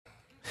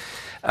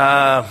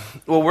Well,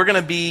 we're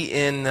going to be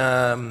in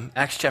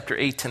Acts chapter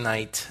 8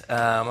 tonight.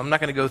 I'm not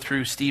going to go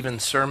through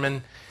Stephen's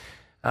sermon.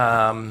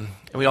 And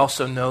we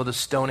also know the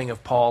stoning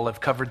of Paul. I've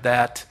covered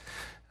that.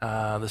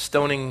 The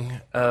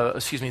stoning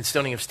of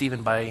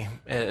Stephen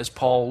as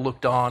Paul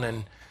looked on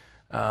and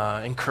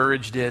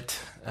encouraged it.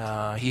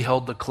 He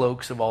held the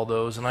cloaks of all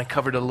those, and I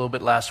covered it a little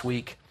bit last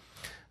week.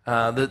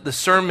 The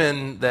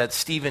sermon that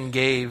Stephen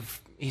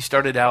gave, he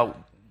started out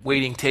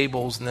waiting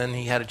tables, and then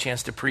he had a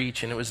chance to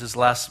preach, and it was his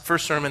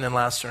first sermon and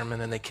last sermon,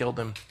 and they killed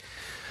him.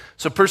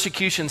 So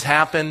persecutions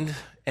happened,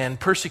 and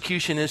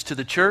persecution is to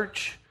the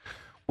church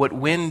what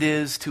wind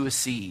is to a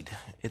seed.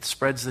 It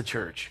spreads the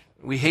church.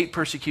 We hate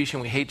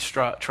persecution, we hate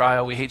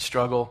trial, we hate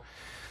struggle.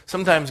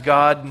 Sometimes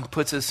God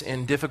puts us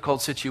in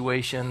difficult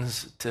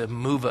situations to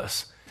move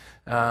us.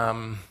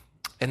 And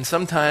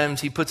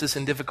sometimes he puts us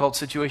in difficult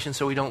situations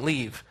so we don't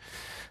leave.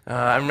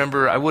 I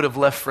remember I would have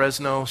left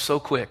Fresno so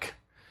quick,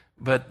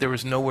 but there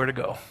was nowhere to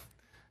go.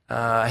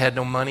 I had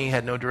no money,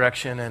 had no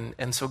direction,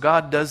 and so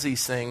God does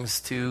these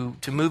things to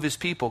move his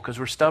people because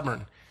we're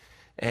stubborn.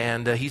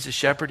 And he's a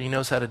shepherd, he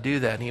knows how to do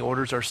that, and he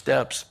orders our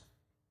steps.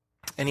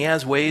 And he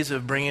has ways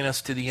of bringing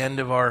us to the end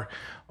of our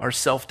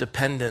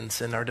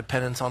self-dependence and our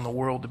dependence on the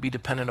world to be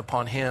dependent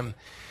upon him.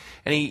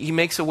 And he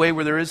makes a way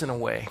where there isn't a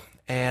way.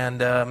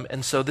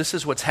 And so this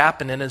is what's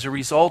happened. And as a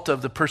result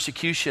of the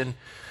persecution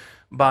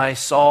by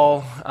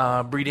Saul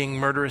breeding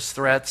murderous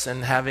threats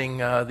and having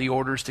the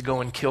orders to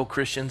go and kill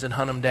Christians and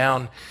hunt them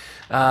down,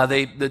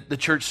 the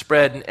church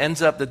spread and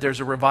ends up that there's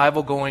a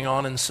revival going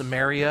on in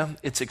Samaria.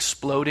 It's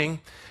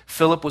exploding.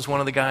 Philip was one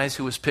of the guys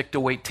who was picked to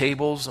wait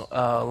tables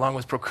along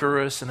with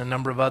Prochorus and a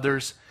number of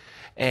others.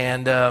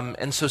 And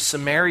so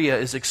Samaria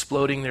is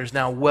exploding. There's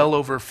now well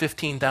over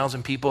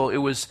 15,000 people. It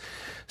was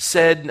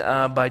said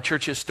by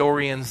church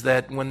historians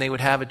that when they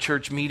would have a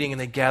church meeting and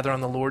they'd gather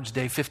on the Lord's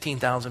Day,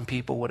 15,000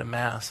 people would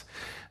amass.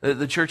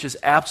 The church is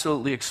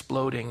absolutely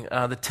exploding.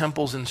 The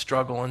temple's in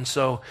struggle. And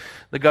so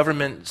the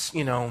government,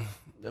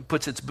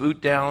 puts its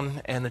boot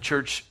down and the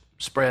church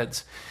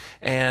spreads.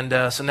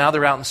 And so now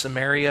they're out in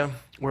Samaria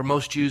where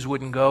most Jews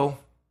wouldn't go.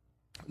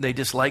 They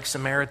dislike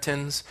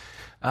Samaritans.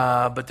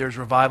 But there's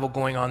revival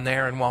going on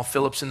there, and while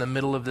Philip's in the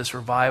middle of this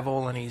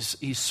revival and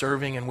he's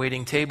serving and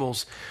waiting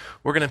tables,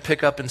 we're going to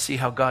pick up and see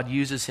how God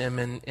uses him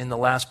in the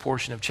last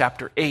portion of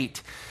chapter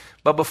 8.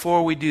 But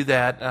before we do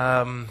that,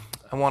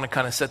 I want to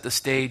kind of set the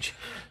stage.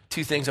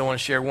 Two things I want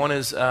to share. One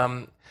is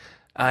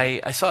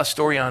I saw a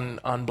story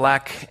on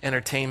Black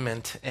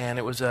Entertainment, and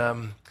it was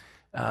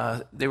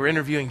they were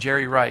interviewing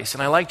Jerry Rice,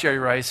 and I like Jerry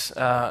Rice.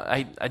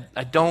 I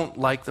don't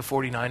like the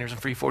 49ers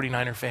and free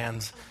 49er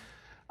fans.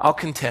 I'll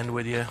contend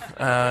with you.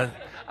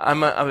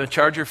 I'm a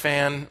Charger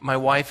fan. My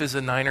wife is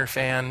a Niner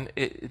fan.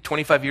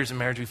 25 years of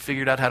marriage, we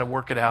figured out how to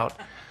work it out.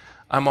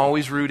 I'm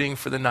always rooting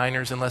for the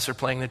Niners unless they're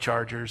playing the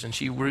Chargers, and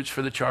she roots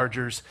for the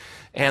Chargers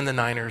and the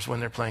Niners when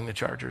they're playing the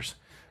Chargers.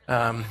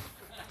 And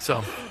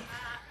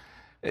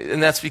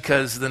that's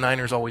because the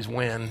Niners always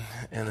win,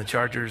 and the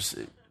Chargers.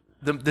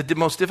 The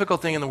most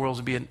difficult thing in the world is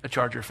to be a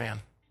Charger fan.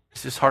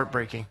 It's just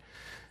heartbreaking.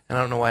 And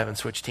I don't know why I haven't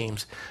switched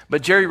teams.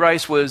 But Jerry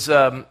Rice was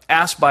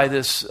asked by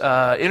this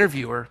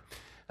interviewer.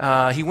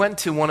 He went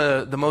to one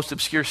of the most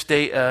obscure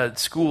state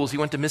schools. He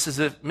went to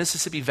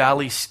Mississippi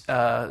Valley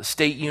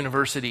State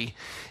University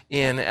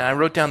and I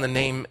wrote down the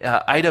name,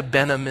 Ida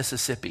Bena,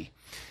 Mississippi.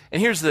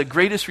 And here's the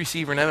greatest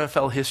receiver in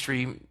NFL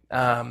history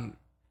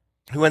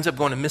who ends up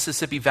going to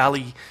Mississippi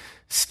Valley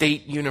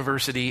State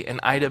University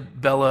in Ida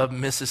Bella,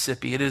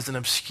 Mississippi. It is an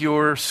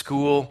obscure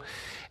school.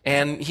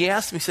 And he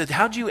asked me, he said,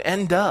 how'd you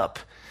end up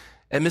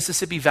at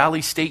Mississippi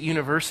Valley State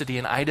University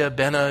in Ida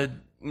Bena,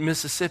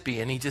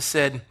 Mississippi? And he just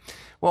said,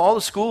 well, all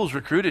the schools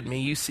recruited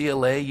me,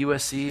 UCLA,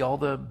 USC, all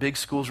the big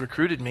schools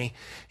recruited me.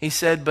 He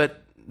said,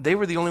 but they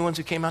were the only ones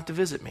who came out to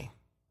visit me.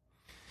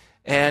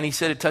 And he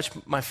said it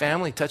touched my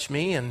family, touched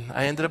me, and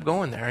I ended up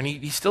going there. And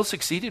he still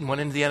succeeded,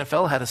 went into the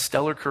NFL, had a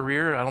stellar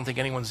career. I don't think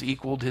anyone's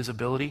equaled his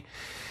ability.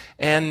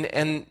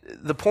 And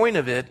the point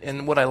of it,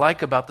 and what I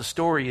like about the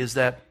story is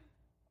that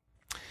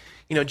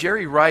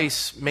Jerry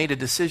Rice made a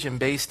decision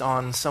based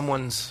on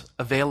someone's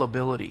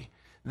availability.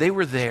 They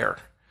were there.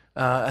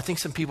 I think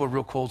some people are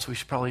real cold, so we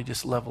should probably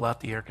just level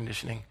out the air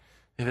conditioning.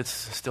 If it's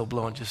still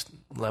blowing, just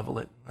level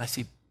it. I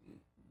see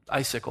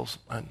icicles.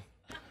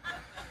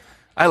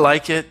 I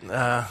like it.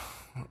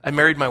 I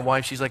married my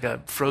wife. She's like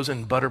a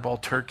frozen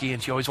butterball turkey,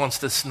 and she always wants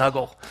to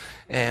snuggle.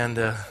 And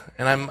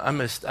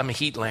I'm a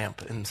heat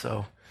lamp, and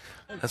so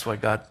that's why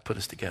God put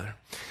us together.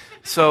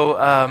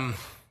 So.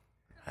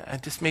 I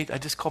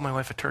just called my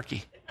wife a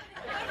turkey.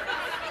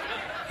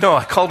 No,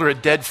 I called her a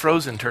dead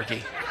frozen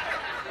turkey.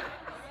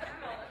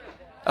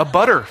 A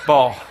butter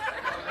ball.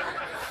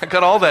 I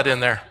got all that in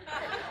there.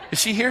 Is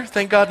she here?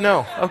 Thank God,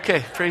 no.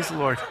 Okay, praise the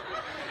Lord.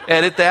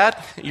 Edit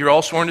that. You're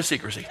all sworn to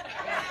secrecy.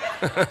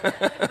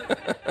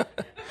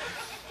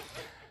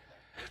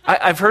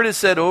 I've heard it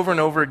said over and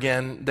over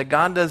again that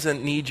God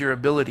doesn't need your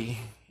ability.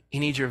 He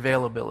needs your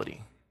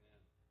availability.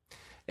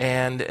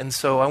 And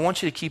so I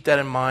want you to keep that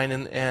in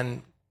mind.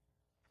 And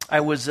I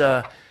was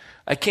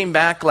I came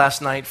back last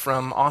night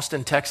from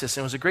Austin, Texas,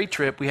 and it was a great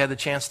trip. We had the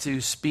chance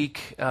to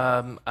speak.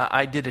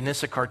 I did an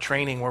Issachar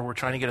training where we're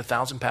trying to get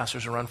 1,000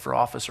 pastors to run for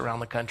office around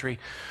the country.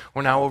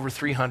 We're now over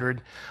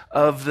 300.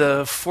 Of the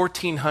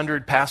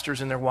 1,400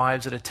 pastors and their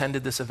wives that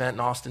attended this event in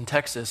Austin,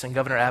 Texas, and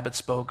Governor Abbott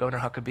spoke, Governor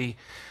Huckabee,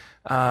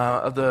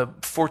 of the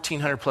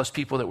 1,400 plus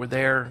people that were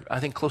there, I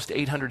think close to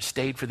 800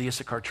 stayed for the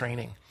Issachar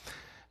training.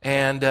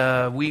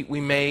 And we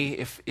may,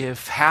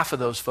 if half of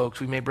those folks,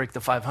 we may break the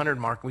 500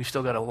 mark. We've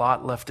still got a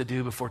lot left to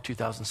do before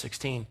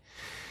 2016.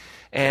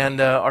 And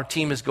our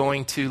team is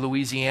going to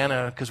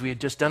Louisiana because we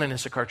had just done an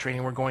Issachar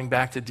training. We're going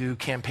back to do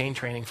campaign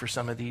training for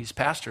some of these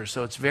pastors.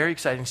 So it's very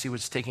exciting to see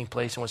what's taking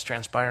place and what's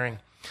transpiring.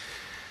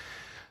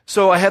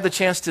 So I had the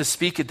chance to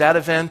speak at that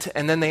event,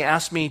 and then they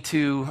asked me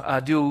to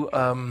do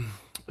a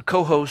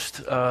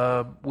co-host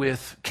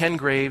with Ken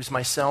Graves,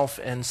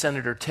 myself, and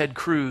Senator Ted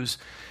Cruz.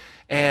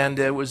 And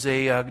it was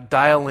a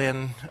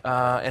dial-in,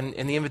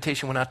 and the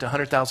invitation went out to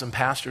 100,000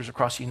 pastors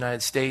across the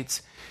United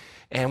States.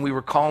 And we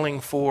were calling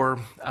for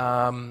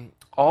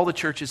all the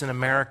churches in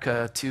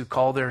America to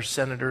call their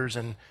senators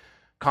and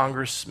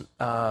Congress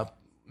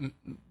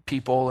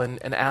people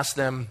and ask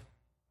them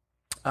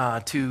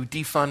to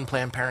defund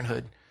Planned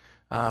Parenthood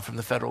from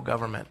the federal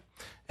government.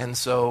 And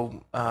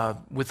so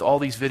with all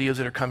these videos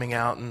that are coming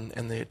out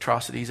and the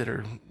atrocities that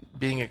are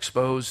being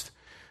exposed,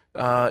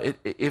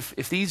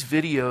 if these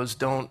videos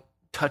don't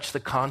touch the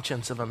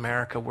conscience of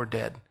America, we're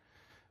dead.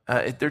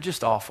 They're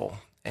just awful.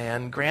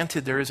 And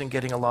granted, there isn't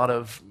getting a lot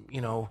of,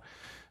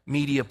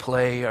 media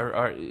play,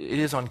 or it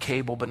is on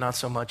cable, but not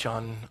so much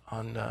on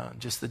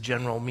just the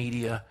general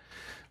media.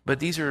 But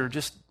these are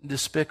just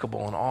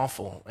despicable and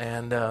awful.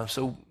 And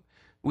so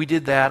we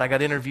did that. I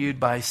got interviewed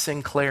by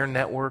Sinclair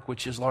Network,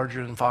 which is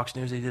larger than Fox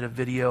News. They did a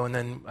video, and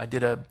then I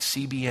did a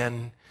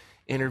CBN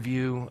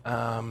interview.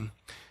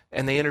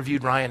 And they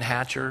interviewed Ryan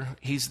Hatcher.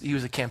 He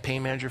was a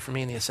campaign manager for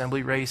me in the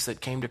assembly race that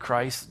came to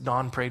Christ.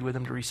 Don prayed with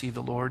him to receive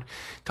the Lord.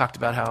 Talked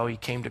about how he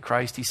came to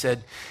Christ. He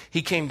said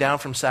he came down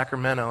from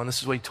Sacramento, and this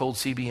is what he told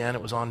CBN.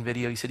 It was on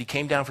video. He said he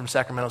came down from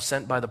Sacramento,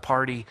 sent by the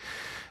party,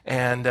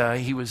 and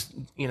he was,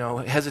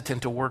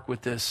 hesitant to work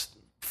with this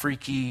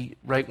freaky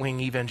right-wing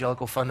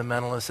evangelical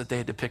fundamentalist that they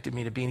had depicted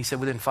me to be. And he said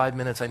within 5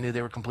 minutes I knew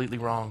they were completely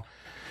wrong.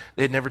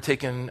 They had never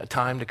taken a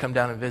time to come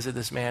down and visit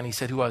this man. He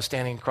said who I was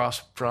standing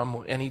across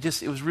from, and it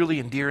was really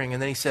endearing.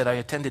 And then he said, I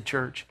attended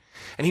church.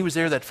 And he was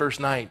there that first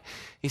night.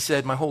 He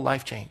said, my whole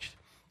life changed.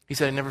 He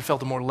said, I never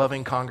felt a more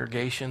loving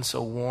congregation,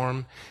 so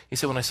warm. He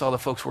said, when I saw the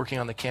folks working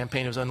on the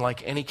campaign, it was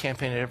unlike any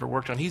campaign I'd ever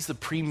worked on. He's the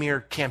premier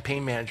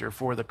campaign manager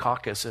for the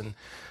caucus in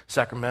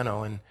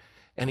Sacramento.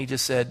 And he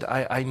just said,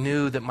 I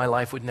knew that my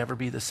life would never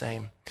be the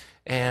same.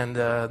 And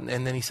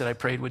then he said, I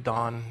prayed with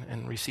Don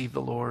and received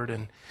the Lord,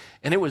 and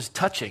it was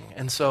touching.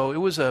 And so it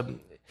was and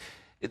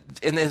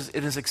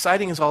as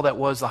exciting as all that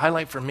was, the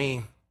highlight for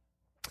me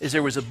is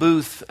there was a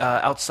booth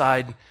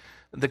outside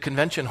the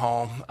convention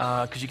hall,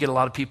 because you get a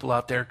lot of people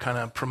out there kind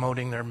of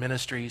promoting their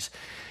ministries.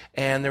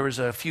 And there was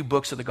a few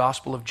books of the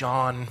Gospel of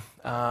John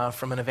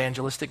from an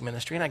evangelistic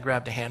ministry, and I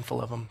grabbed a handful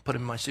of them, put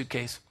them in my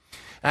suitcase.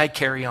 And I'd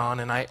carry on,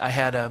 and I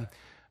had a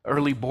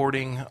early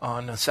boarding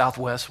on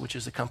Southwest, which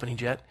is a company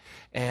jet,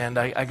 and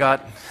I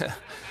got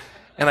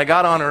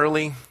on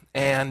early,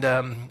 and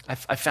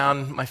I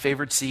found my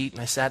favorite seat,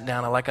 and I sat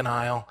down. I like an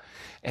aisle,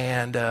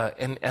 and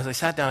as I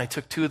sat down, I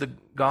took two of the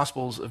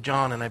Gospels of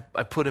John, and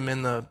I put them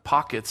in the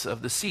pockets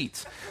of the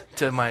seats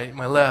to my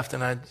left,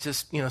 and I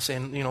just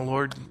saying,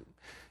 Lord,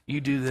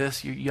 you do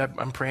this.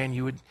 I'm praying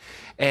you would.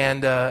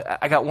 And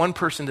I got one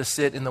person to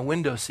sit in the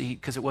window seat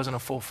because it wasn't a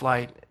full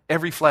flight.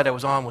 Every flight I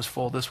was on was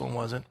full. This one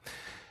wasn't.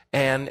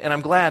 And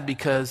I'm glad,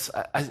 because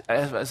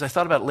as I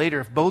thought about it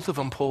later, if both of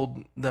them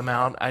pulled them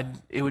out,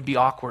 it would be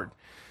awkward.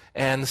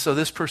 And so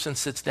this person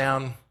sits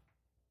down,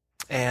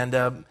 and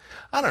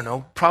I don't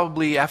know,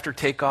 probably after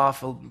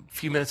takeoff, a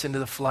few minutes into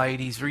the flight,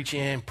 he's reaching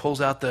in, pulls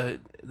out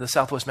the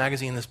Southwest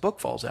magazine, and this book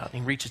falls out.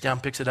 And he reaches down,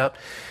 picks it up.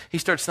 He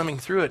starts thumbing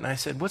through it, and I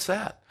said, what's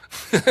that?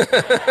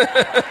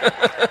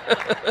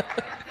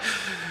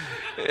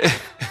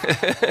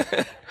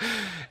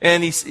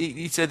 And he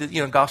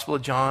said, Gospel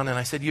of John. And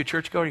I said, you a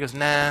churchgoer? He goes,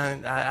 nah,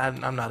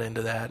 I'm not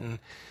into that. And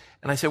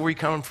I said, where are you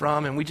coming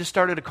from? And we just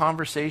started a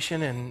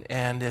conversation.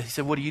 And he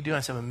said, what do you do? I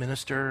said, I'm a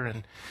minister.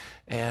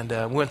 And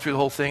we went through the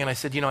whole thing. And I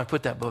said, I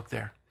put that book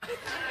there.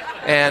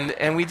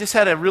 And we just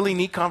had a really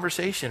neat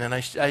conversation. And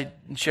I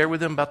shared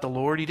with him about the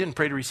Lord. He didn't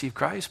pray to receive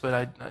Christ,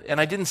 but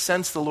I didn't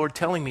sense the Lord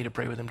telling me to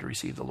pray with him to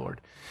receive the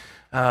Lord.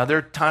 There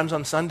are times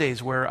on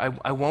Sundays where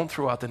I won't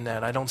throw out the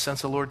net. I don't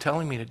sense the Lord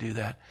telling me to do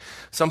that.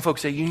 Some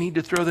folks say, you need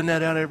to throw the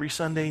net out every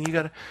Sunday, and you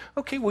got to,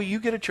 okay, well, you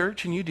get a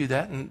church and you do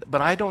that.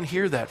 But I don't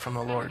hear that from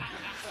the Lord.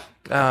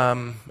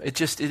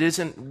 It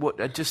isn't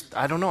what,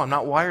 I don't know. I'm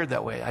not wired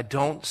that way. I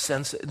don't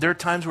sense it. There are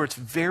times where it's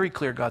very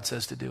clear God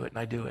says to do it, and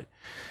I do it.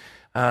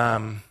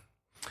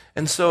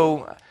 And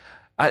so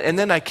And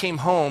then I came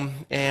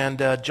home, and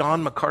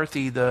John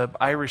McCarthy, the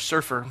Irish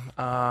surfer,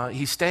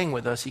 he's staying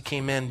with us. He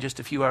came in just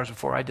a few hours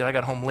before I did. I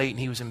got home late, and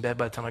he was in bed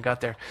by the time I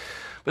got there.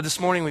 But this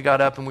morning we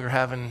got up, and we were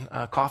having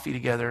coffee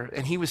together,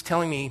 and he was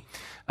telling me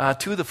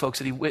three of the folks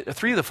he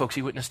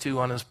witnessed to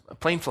on his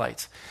plane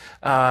flights.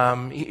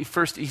 He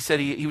said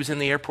he was in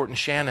the airport in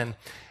Shannon,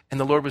 and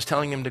the Lord was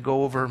telling him to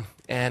go over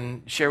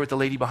and share with the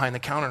lady behind the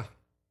counter.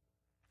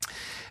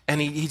 And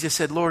he just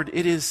said, Lord,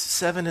 it is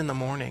 7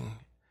 a.m.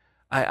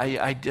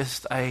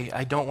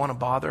 I don't want to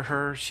bother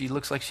her. She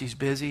looks like she's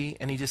busy.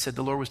 And he just said,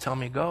 the Lord was telling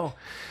me to go.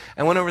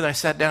 I went over and I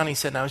sat down. He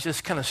said, and I was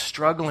just kind of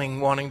struggling,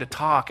 wanting to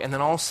talk. And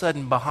then all of a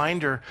sudden,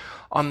 behind her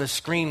on the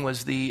screen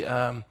was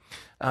the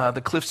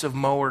Cliffs of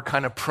Moher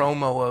kind of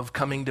promo of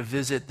coming to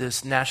visit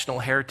this national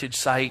heritage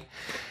site.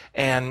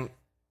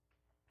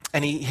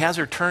 And he has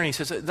her turn. He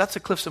says, that's the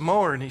Cliffs of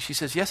Moher. And she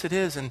says, yes, it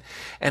is.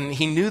 And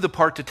he knew the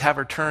part to have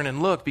her turn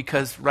and look,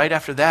 because right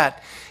after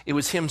that, it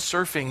was him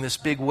surfing this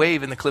big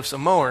wave in the Cliffs of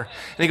Moher.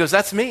 And he goes,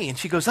 that's me. And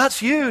she goes,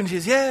 that's you. And she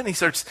says, yeah. And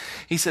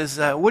he says,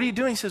 what are you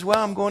doing? He says,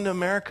 well, I'm going to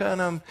America,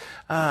 and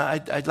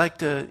I'd like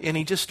to. And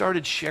he just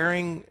started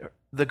sharing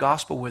the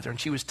gospel with her, and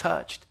she was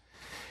touched.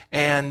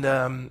 And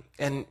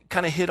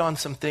kind of hit on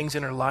some things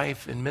in her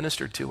life and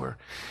ministered to her.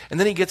 And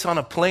then he gets on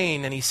a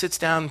plane and he sits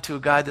down to a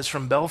guy that's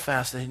from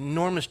Belfast, an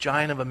enormous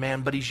giant of a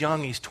man, but he's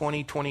young. He's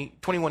 21,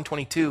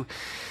 22.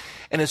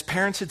 And his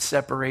parents had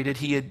separated.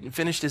 He had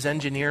finished his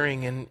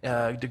engineering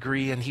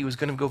degree, and he was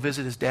going to go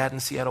visit his dad in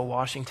Seattle,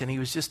 Washington. He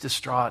was just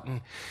distraught.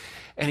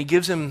 And he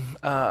gives him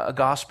a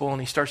gospel,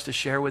 and he starts to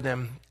share with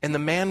him. And the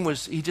man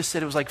he just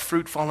said it was like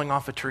fruit falling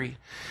off a tree.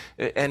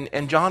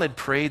 And John had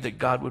prayed that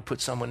God would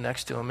put someone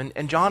next to him.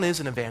 And John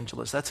is an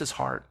evangelist. That's his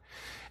heart.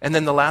 And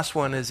then the last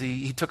one is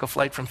he took a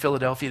flight from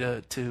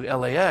Philadelphia to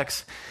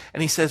LAX.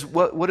 And he says,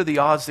 what are the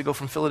odds to go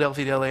from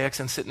Philadelphia to LAX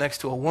and sit next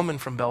to a woman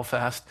from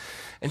Belfast?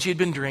 And she'd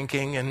been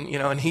drinking,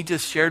 and he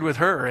just shared with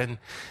her.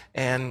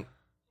 And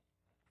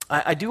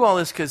I do all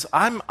this because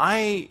I'm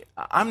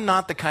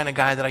not the kind of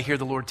guy that I hear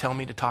the Lord tell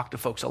me to talk to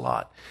folks a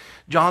lot.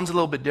 John's a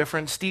little bit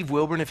different. Steve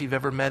Wilburn, if you've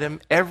ever met him,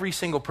 every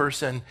single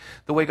person,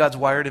 the way God's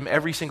wired him,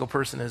 every single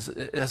person has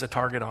a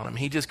target on him.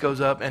 He just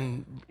goes up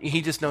and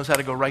he just knows how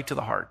to go right to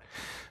the heart.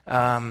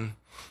 The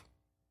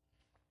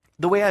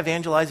way I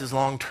evangelize is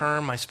long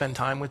term. I spend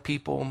time with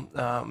people,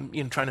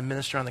 trying to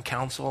minister on the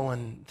council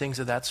and things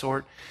of that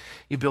sort.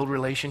 You build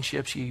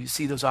relationships. You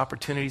see those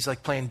opportunities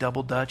like playing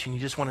double dutch, and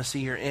you just want to see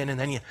you're in, and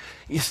then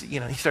you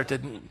start to.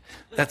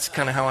 That's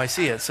kind of how I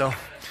see it. So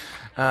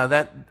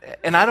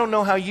and I don't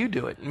know how you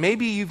do it.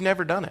 Maybe you've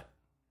never done it,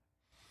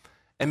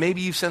 and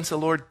maybe you've sensed the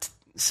Lord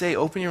say,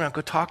 "Open your mouth,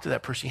 go talk to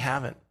that person." You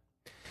haven't.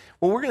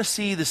 Well, we're going to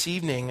see this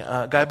evening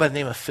a guy by the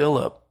name of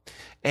Philip,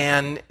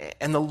 and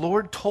the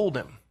Lord told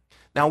him.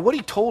 Now, what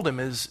he told him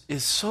is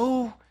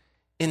so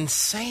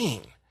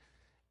insane,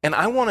 and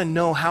I want to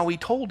know how he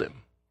told him.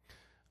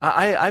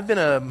 I've been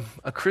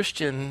a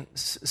Christian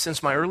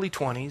since my early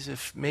 20s,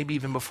 if maybe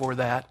even before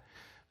that.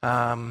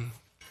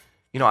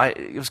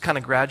 It was kind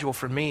of gradual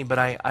for me, but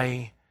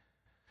I've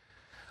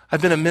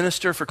been a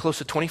minister for close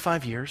to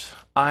 25 years.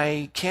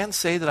 I can't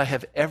say that I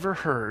have ever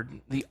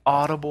heard the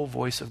audible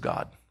voice of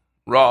God.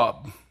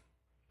 Rob,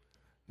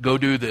 go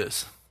do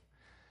this.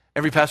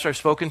 Every pastor I've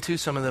spoken to,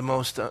 some of the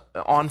most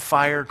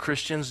on-fire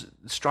Christians,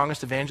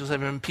 strongest evangelists, I've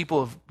been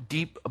people of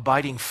deep,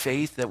 abiding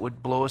faith that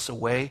would blow us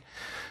away,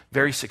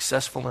 very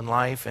successful in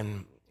life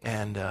and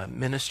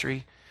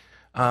ministry.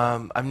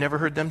 I've never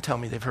heard them tell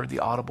me they've heard the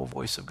audible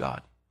voice of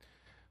God.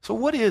 So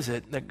what is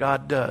it that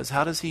God does?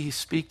 How does he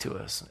speak to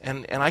us?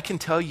 And I can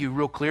tell you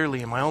real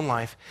clearly in my own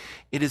life,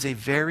 it is a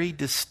very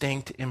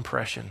distinct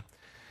impression.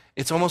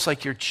 It's almost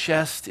like your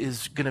chest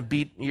is going to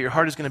beat, your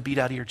heart is going to beat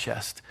out of your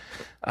chest.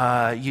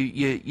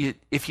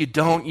 If you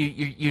don't,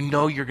 you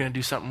know you're going to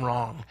do something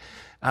wrong.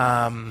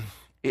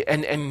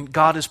 And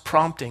God is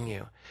prompting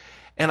you.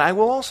 And I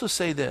will also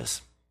say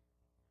this: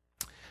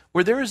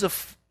 where there's a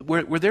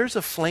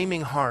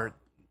flaming heart,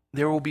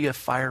 there will be a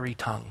fiery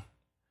tongue.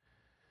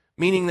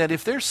 Meaning that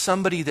if there's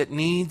somebody that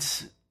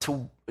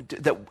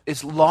that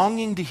is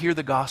longing to hear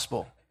the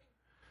gospel,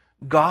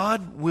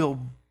 God will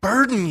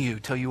burden you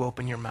till you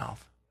open your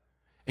mouth.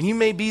 And you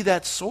may be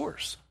that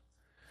source.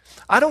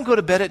 I don't go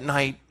to bed at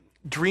night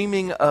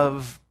dreaming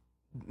of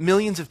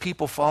millions of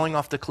people falling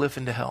off the cliff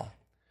into hell.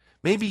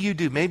 Maybe you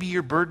do. Maybe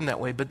you're burdened that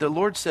way. But the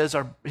Lord says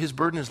his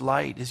burden is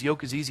light. His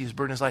yoke is easy. His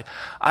burden is light.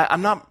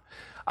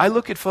 I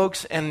look at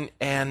folks and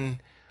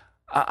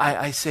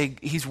I say,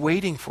 he's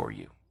waiting for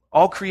you.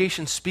 All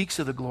creation speaks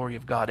of the glory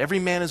of God. Every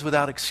man is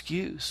without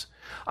excuse.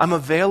 I'm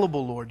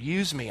available, Lord.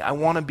 Use me. I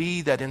want to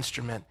be that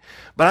instrument.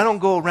 But I don't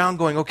go around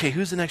going, okay,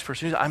 who's the next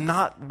person? I'm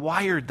not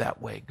wired that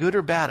way. Good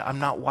or bad, I'm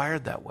not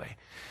wired that way.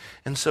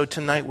 And so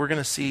tonight we're going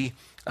to see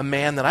a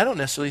man that I don't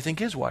necessarily think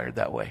is wired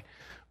that way.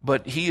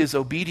 But he is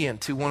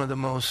obedient to one of the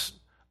most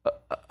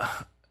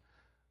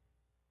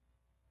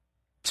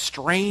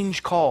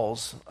strange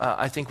calls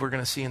I think we're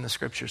going to see in the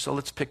scripture. So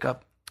let's pick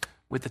up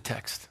with the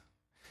text.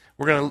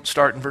 We're going to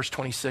start in verse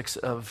 26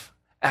 of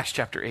Acts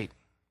chapter 8.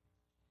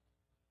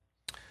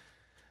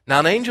 Now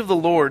an angel of the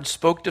Lord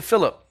spoke to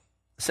Philip,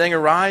 saying,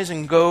 Arise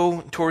and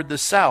go toward the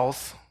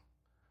south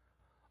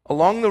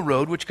along the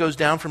road which goes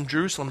down from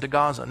Jerusalem to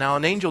Gaza. Now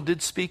an angel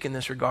did speak in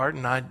this regard,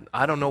 and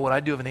I don't know what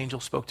I'd do if an angel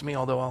spoke to me,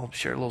 although I'll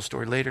share a little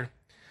story later.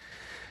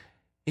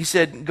 He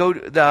said, Go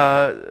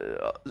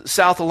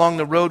south along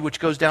the road which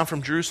goes down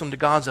from Jerusalem to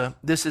Gaza.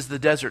 This is the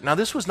desert. Now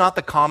this was not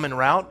the common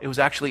route. It was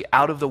actually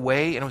out of the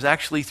way, and it was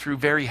actually through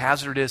very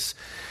hazardous.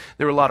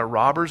 There were a lot of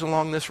robbers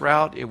along this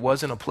route. It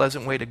wasn't a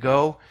pleasant way to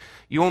go.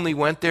 You only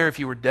went there if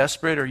you were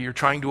desperate or you're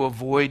trying to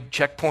avoid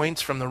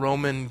checkpoints from the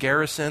Roman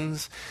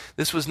garrisons.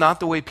 This was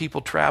not the way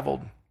people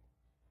traveled.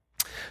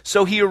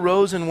 So he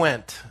arose and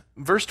went.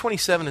 Verse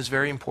 27 is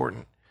very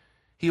important.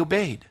 He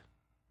obeyed.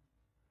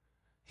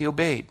 He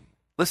obeyed.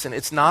 Listen,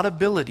 it's not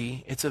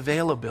ability, it's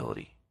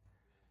availability.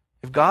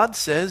 If God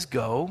says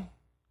go,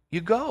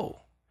 you go.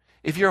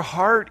 If your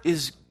heart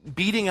is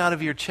beating out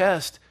of your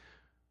chest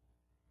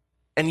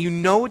and you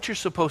know what you're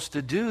supposed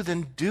to do,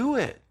 then do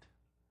it.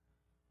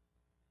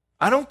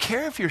 I don't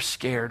care if you're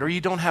scared or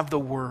you don't have the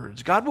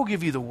words. God will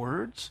give you the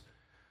words.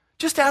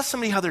 Just ask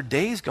somebody how their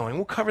day is going.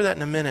 We'll cover that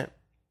in a minute.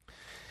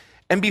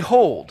 And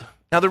behold.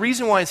 Now the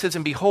reason why it says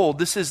and behold,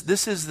 this is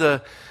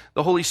the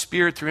Holy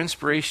Spirit through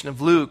inspiration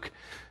of Luke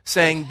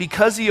saying,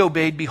 because he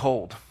obeyed,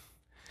 behold.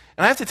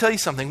 And I have to tell you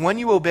something. When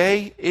you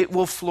obey, it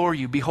will floor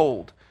you.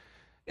 Behold.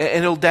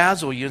 And it'll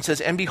dazzle you. It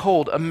says, and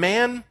behold, a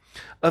man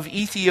of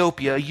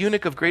Ethiopia, a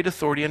eunuch of great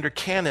authority under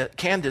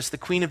Candace, the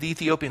queen of the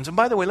Ethiopians. And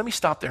by the way, let me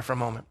stop there for a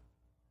moment.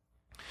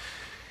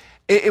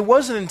 It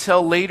wasn't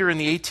until later in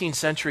the 18th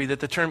century that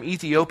the term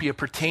Ethiopia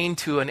pertained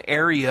to an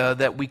area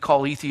that we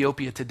call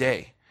Ethiopia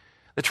today.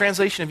 The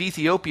translation of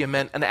Ethiopia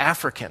meant an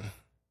African,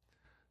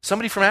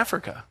 somebody from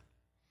Africa.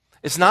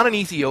 It's not an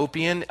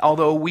Ethiopian,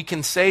 although we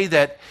can say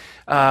that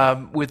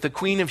with the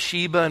Queen of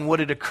Sheba and what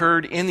had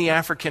occurred in the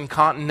African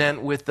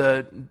continent with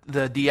the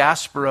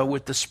diaspora,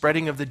 with the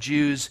spreading of the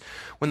Jews,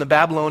 when the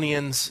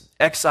Babylonians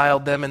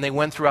exiled them and they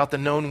went throughout the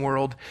known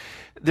world,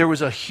 there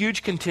was a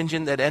huge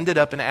contingent that ended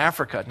up in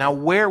Africa. Now,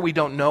 where, we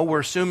don't know.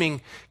 We're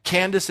assuming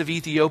Candace of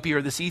Ethiopia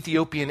or this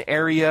Ethiopian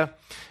area.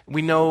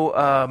 We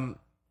know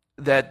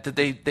that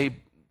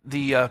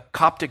the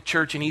Coptic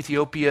church in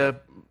Ethiopia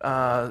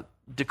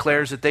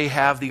declares that they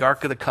have the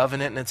Ark of the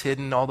Covenant and it's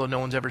hidden, although no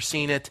one's ever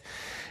seen it.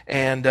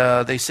 And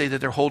they say that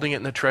they're holding it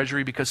in the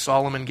treasury because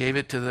Solomon gave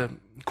it to the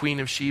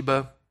Queen of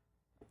Sheba.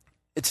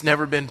 It's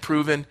never been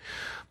proven.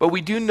 But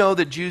we do know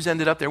that Jews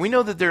ended up there. We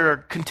know that there are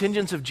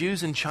contingents of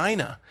Jews in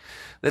China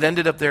that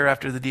ended up there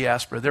after the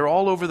diaspora. They're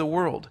all over the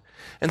world.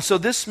 And so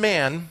this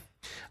man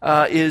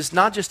is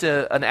not just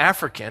an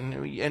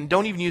African, and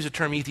don't even use the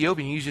term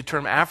Ethiopian, use the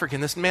term African.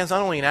 This man's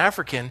not only an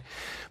African,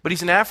 but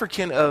he's an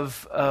African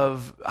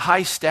of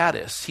high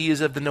status. He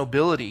is of the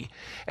nobility,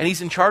 and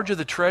he's in charge of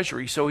the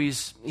treasury. So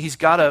he's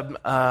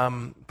got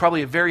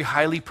probably a very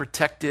highly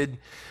protected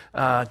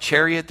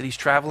chariot that he's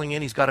traveling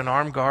in. He's got an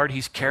armed guard.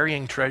 He's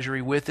carrying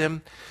treasury with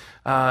him.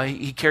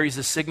 He carries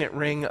the signet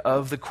ring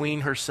of the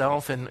queen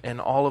herself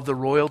and all of the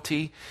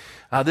royalty.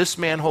 This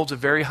man holds a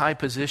very high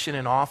position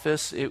in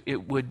office.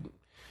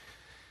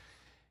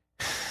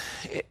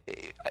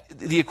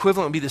 The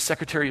equivalent would be the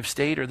Secretary of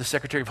State or the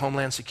Secretary of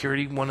Homeland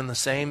Security, one and the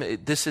same.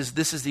 This is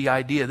the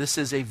idea. This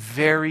is a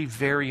very,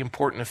 very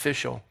important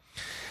official.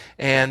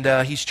 And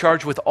he's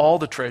charged with all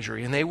the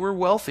treasury, and they were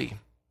wealthy.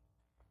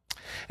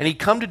 And he'd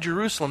come to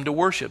Jerusalem to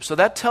worship. So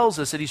that tells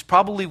us that he's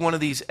probably one of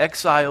these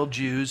exiled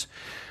Jews.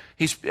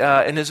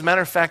 And as a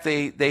matter of fact,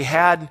 they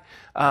had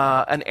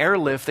an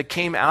airlift that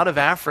came out of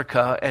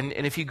Africa. And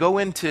if you go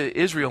into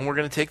Israel, and we're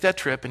going to take that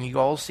trip, and you've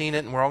all seen it,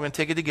 and we're all going to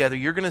take it together,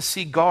 you're going to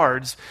see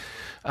guards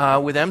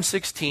with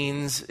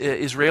M16s,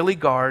 Israeli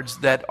guards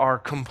that are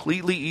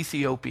completely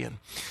Ethiopian.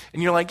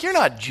 And you're like, you're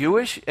not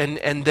Jewish.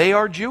 And they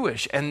are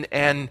Jewish.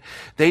 And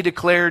they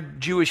declared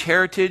Jewish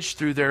heritage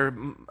through their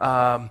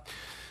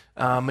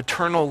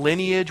maternal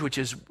lineage, which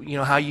is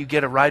how you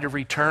get a right of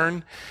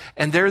return.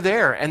 And they're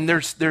there. And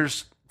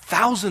there's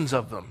thousands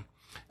of them.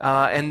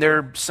 And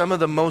they're some of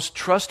the most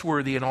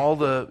trustworthy in all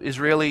the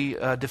Israeli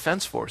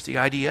Defense Force, the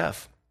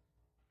IDF.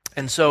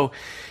 And so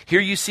here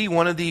you see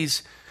one of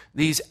these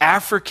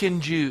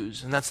African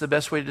Jews, and that's the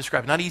best way to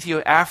describe it, not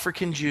Ethiopian,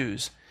 African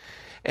Jews.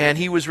 And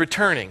he was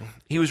returning.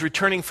 He was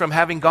returning from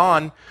having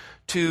gone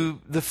to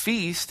the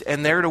feast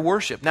and there to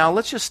worship. Now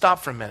let's just stop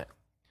for a minute.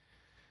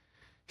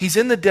 He's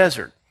in the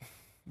desert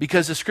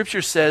because the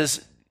scripture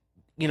says,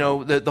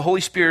 the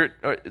Holy Spirit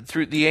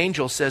through the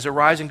angel says,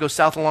 arise and go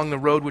south along the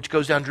road which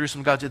goes down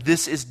Jerusalem. God said,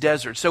 this is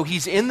desert. So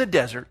he's in the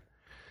desert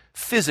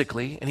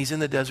physically, and he's in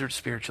the desert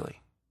spiritually.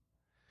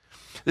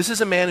 This is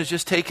a man who's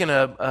just taken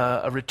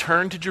a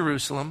return to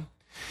Jerusalem.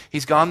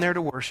 He's gone there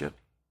to worship.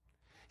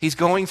 He's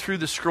going through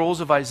the scrolls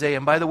of Isaiah.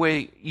 And by the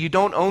way, you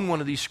don't own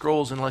one of these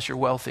scrolls unless you're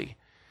wealthy.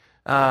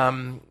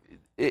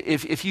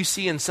 If you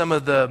see in some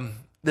of the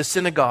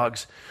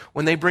synagogues,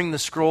 when they bring the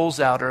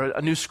scrolls out or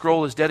a new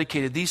scroll is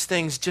dedicated, these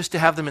things, just to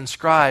have them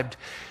inscribed,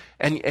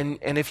 and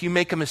if you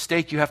make a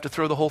mistake, you have to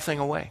throw the whole thing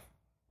away.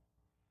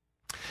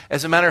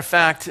 As a matter of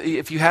fact,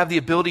 if you have the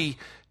ability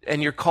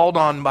and you're called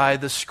on by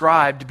the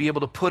scribe to be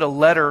able to put a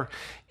letter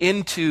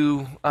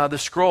into the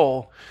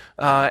scroll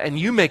and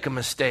you make a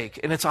mistake.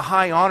 And it's a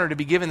high honor to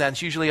be given that.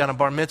 It's usually on a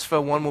bar mitzvah.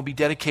 One will be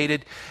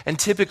dedicated. And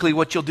typically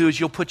what you'll do is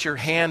you'll put your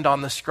hand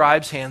on the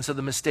scribe's hand so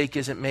the mistake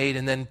isn't made.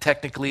 And then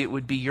technically it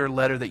would be your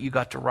letter that you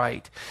got to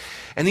write.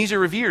 And these are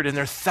revered. And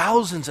they're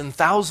thousands and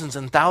thousands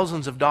and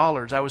thousands of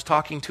dollars. I was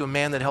talking to a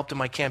man that helped in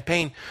my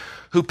campaign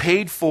who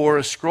paid for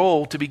a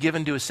scroll to be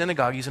given to a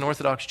synagogue. He's an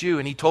Orthodox Jew.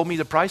 And he told me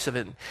the price of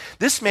it.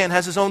 This man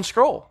has his own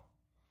scroll.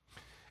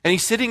 And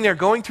he's sitting there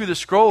going through the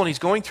scroll, and he's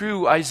going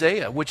through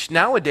Isaiah, which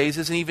nowadays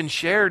isn't even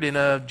shared in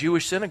a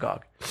Jewish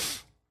synagogue.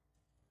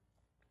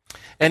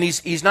 And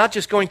he's not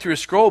just going through a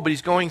scroll, but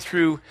he's going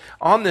through,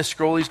 on this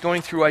scroll, he's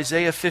going through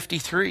Isaiah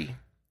 53.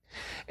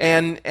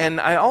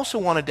 And I also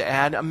wanted to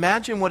add,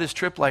 imagine what his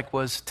trip like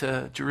was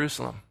to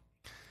Jerusalem.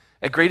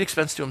 At great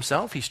expense to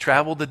himself, he's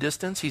traveled the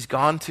distance. He's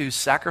gone to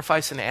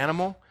sacrifice an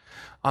animal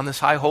on this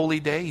high holy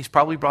day. He's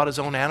probably brought his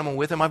own animal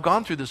with him. I've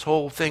gone through this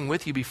whole thing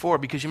with you before,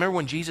 because you remember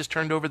when Jesus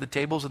turned over the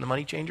tables and the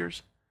money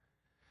changers?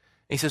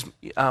 And he says,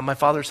 my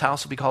Father's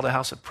house will be called a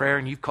house of prayer,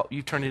 and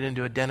you've turned it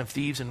into a den of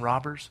thieves and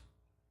robbers.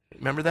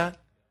 Remember that?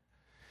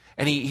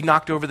 And he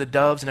knocked over the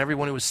doves and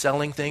everyone who was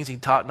selling things. He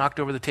knocked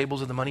over the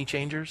tables of the money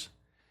changers.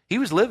 He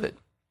was livid.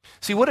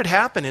 See, what had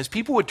happened is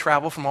people would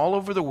travel from all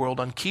over the world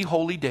on key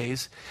holy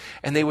days,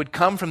 and they would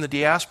come from the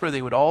diaspora.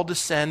 They would all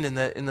descend, and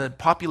the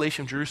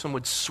population of Jerusalem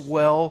would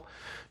swell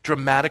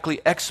dramatically,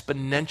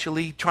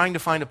 exponentially. Trying to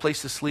find a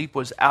place to sleep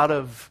was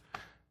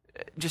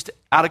just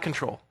out of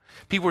control.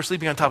 People were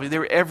sleeping on top of it. They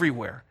were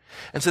everywhere.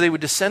 And so they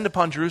would descend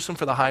upon Jerusalem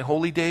for the high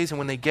holy days, and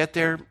when they get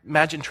there,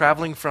 imagine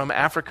traveling from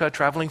Africa,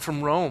 traveling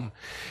from Rome.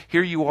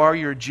 Here you are,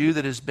 you're a Jew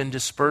that has been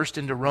dispersed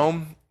into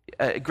Rome.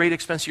 At great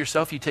expense to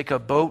yourself, you take a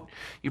boat,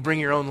 you bring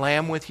your own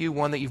lamb with you,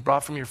 one that you've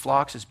brought from your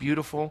flocks. It's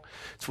beautiful,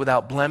 it's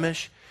without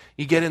blemish.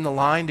 You get in the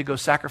line to go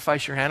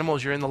sacrifice your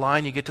animals. You're in the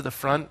line, you get to the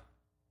front,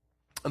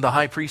 and the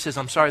high priest says,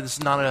 I'm sorry, this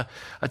is not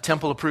a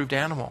temple-approved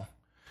animal.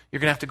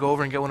 You're going to have to go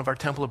over and get one of our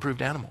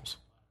temple-approved animals.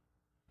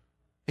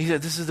 He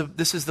said,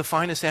 this is the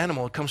finest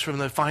animal. It comes from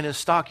the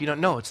finest stock. You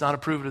don't know. It's not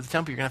approved of the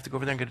temple. You're going to have to go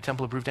over there and get a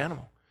temple-approved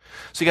animal.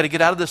 So you got to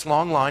get out of this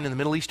long line in the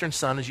Middle Eastern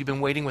sun as you've been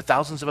waiting with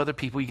thousands of other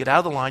people. You get out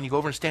of the line, you go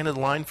over and stand in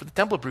the line for the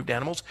temple-approved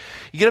animals.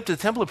 You get up to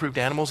the temple-approved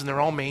animals, and they're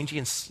all mangy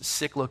and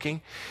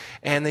sick-looking.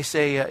 And they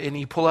say, and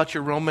you pull out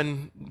your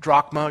Roman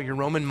drachma, your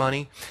Roman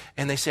money,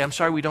 and they say, I'm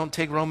sorry, we don't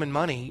take Roman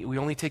money. We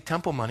only take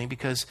temple money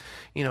because,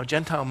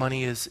 Gentile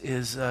money is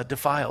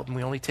defiled, and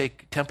we only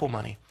take temple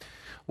money.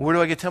 Where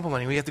do I get temple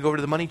money? We have to go over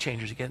to the money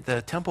changers to get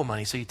the temple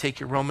money. So you take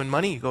your Roman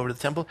money, you go over to the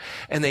temple,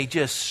 and they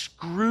just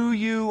screw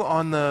you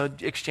on the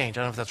exchange.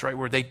 I don't know if that's the right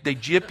word. They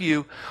gyp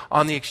you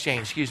on the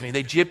exchange. Excuse me.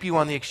 They gyp you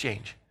on the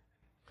exchange.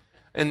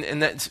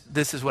 And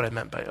this is what I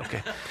meant by,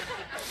 okay.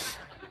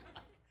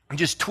 And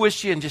just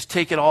twist you and just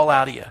take it all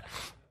out of you.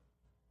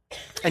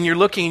 And you're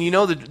looking,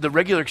 and the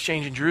regular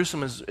exchange in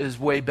Jerusalem is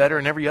way better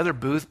in every other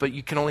booth, but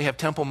you can only have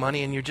temple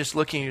money, and you're just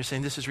looking and you're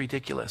saying, this is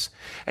ridiculous.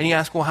 And you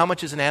ask, well, how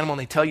much is an animal?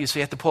 And they tell you, so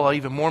you have to pull out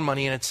even more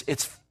money, and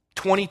it's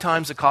 20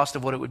 times the cost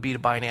of what it would be to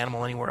buy an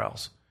animal anywhere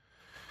else.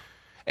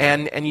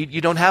 And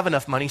you don't have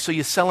enough money, so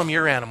you sell them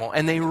your animal,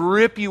 and they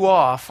rip you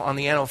off on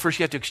the animal. First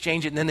you have to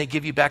exchange it, and then they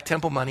give you back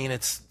temple money, and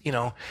it's,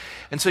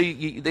 and so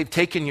they've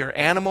taken your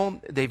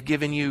animal,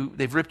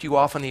 they've ripped you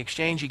off on the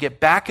exchange. You get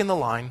back in the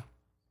line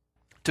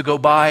to go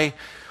buy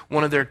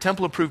one of their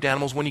temple-approved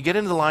animals. When you get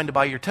into the line to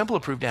buy your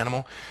temple-approved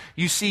animal,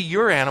 you see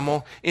your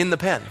animal in the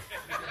pen.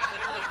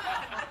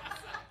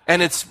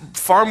 And it's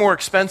far more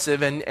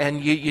expensive,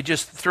 and you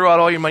just throw out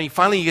all your money.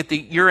 Finally, you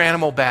get your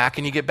animal back,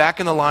 and you get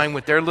back in the line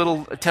with their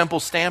little temple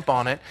stamp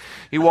on it.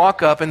 You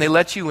walk up, and they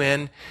let you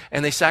in,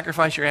 and they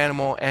sacrifice your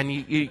animal, and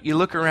you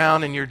look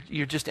around, and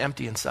you're just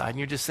empty inside, and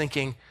you're just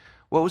thinking,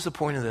 what was the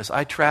point of this?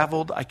 I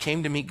traveled. I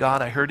came to meet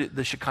God. I heard it.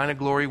 The Shekinah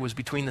glory was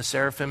between the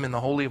seraphim and the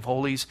Holy of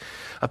Holies,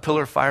 a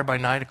pillar of fire by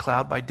night, a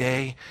cloud by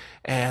day.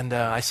 And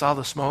I saw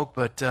the smoke,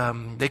 but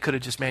they could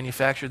have just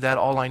manufactured that.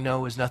 All I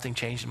know is nothing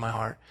changed in my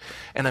heart.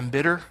 And I'm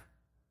bitter.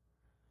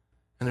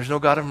 And there's no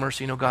God of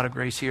mercy, no God of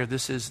grace here.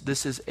 This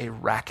is a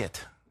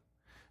racket.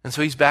 And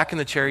so he's back in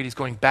the chariot. He's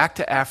going back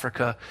to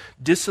Africa,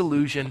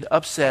 disillusioned,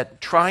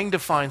 upset, trying to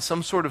find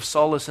some sort of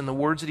solace in the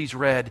words that he's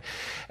read.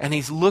 And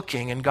he's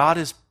looking, and God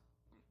has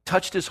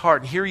touched his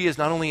heart. And here he is,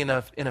 not only in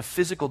a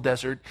physical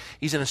desert,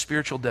 he's in a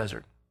spiritual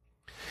desert.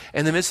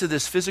 In the midst of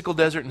this physical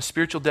desert and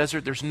spiritual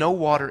desert, there's no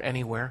water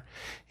anywhere.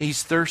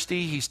 He's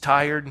thirsty, he's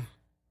tired.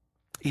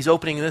 He's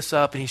opening this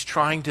up, and he's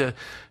trying to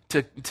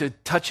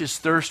touch his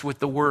thirst with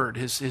the word,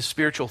 his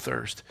spiritual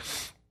thirst.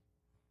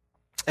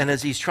 And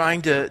as he's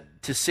trying to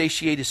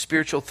satiate his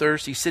spiritual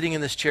thirst, he's sitting in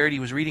this chariot. He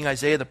was reading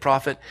Isaiah the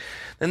prophet.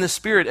 Then the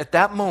Spirit, at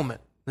that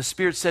moment, the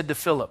Spirit said to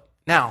Philip,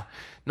 now,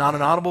 not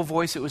an audible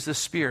voice, it was the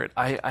Spirit.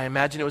 I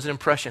imagine it was an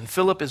impression.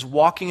 Philip is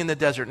walking in the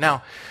desert.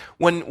 Now,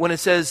 when it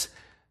says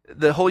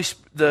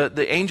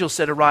the angel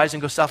said, arise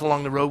and go south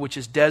along the road, which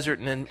is desert,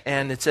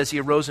 and it says he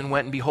arose and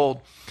went, and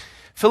behold,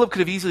 Philip could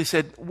have easily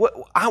said,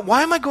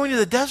 why am I going to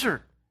the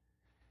desert?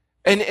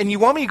 And you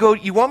want me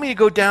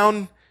to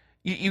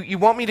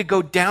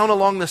go down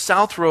along the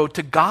south road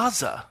to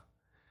Gaza.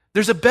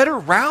 There's a better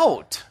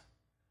route.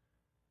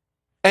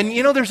 And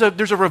you know, there's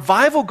a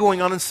revival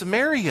going on in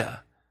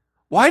Samaria.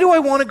 Why do I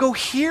want to go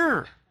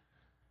here?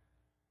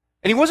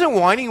 And he wasn't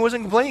whining, he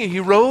wasn't complaining. He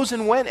rose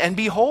and went, and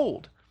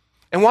behold.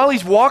 And while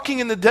he's walking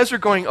in the desert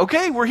going,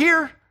 okay, we're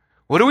here.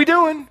 What are we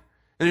doing? And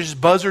there's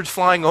just buzzards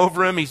flying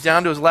over him. He's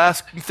down to his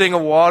last thing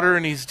of water,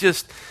 and he's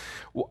he's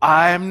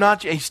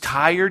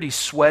tired, he's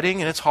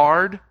sweating, and it's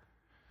hard.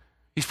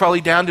 He's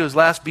probably down to his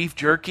last beef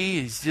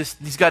jerky.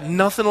 He's got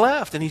nothing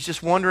left, and he's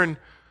just wondering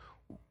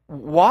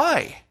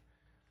why.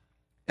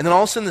 And then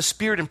all of a sudden the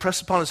Spirit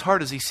impressed upon his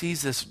heart as he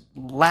sees this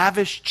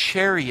lavish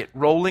chariot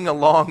rolling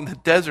along the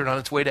desert on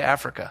its way to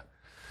Africa.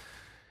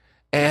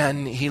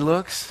 And he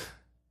looks,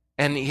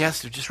 and he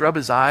has to just rub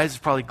his eyes. It's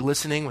probably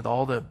glistening with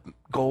all the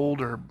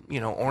gold or,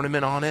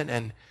 ornament on it.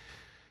 And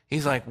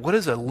he's like, what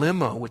is a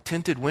limo with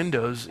tinted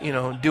windows,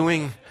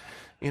 doing,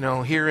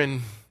 here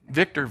in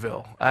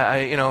Victorville?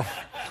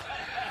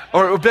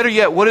 Or better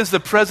yet, what is the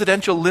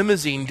presidential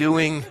limousine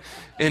doing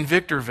in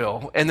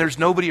Victorville? And there's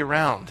nobody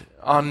around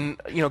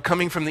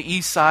coming from the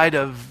east side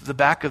of the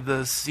back of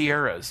the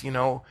Sierras,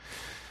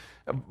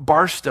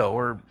 Barstow,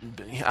 or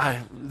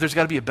there's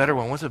got to be a better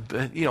one. What's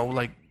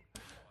like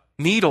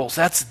Needles?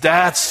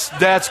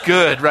 That's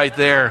good right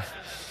there.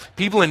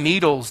 People in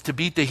Needles, to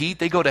beat the heat,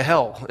 they go to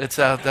hell. That's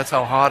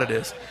how hot it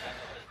is.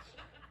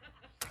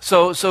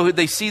 So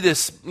they see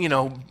this,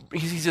 he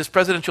sees this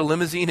presidential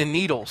limousine in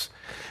Needles,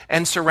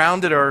 and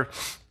surrounded are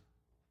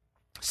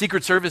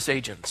Secret Service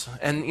agents,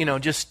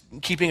 and just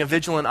keeping a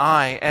vigilant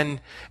eye. And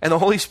the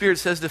Holy Spirit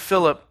says to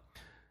Philip,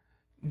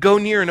 go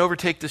near and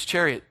overtake this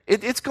chariot.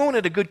 It's going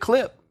at a good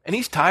clip, and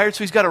he's tired,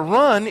 so he's got to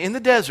run in the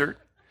desert.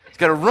 He's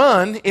got to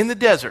run in the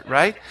desert,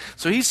 right?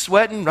 So he's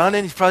sweating,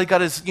 running. He's probably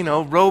got his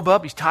robe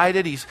up. He's tied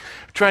it. He's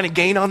trying to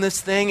gain on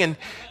this thing, and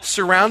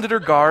surrounded are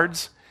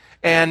guards.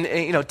 And,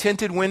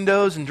 tinted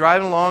windows, and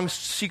driving along,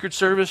 Secret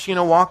Service,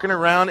 walking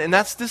around. And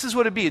this is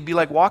what it'd be. It'd be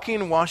like walking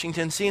in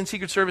Washington, seeing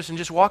Secret Service, and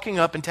just walking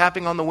up and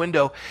tapping on the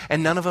window,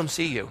 and none of them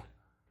see you.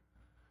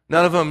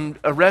 None of them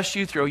arrest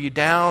you, throw you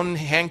down,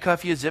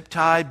 handcuff you, zip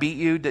tie, beat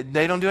you.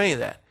 They don't do any of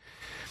that.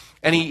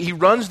 And he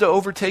runs to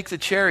overtake the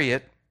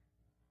chariot.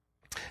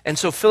 And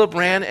so Philip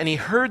ran, and he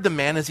heard the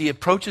man as he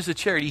approaches the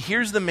chariot. He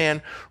hears the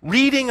man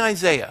reading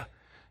Isaiah.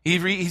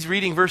 He's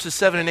reading verses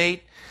 7 and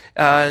 8.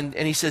 And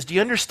he says, do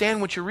you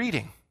understand what you're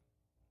reading?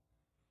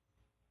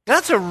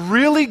 That's a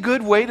really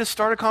good way to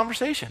start a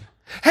conversation.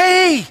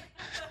 Hey,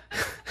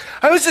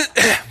 I was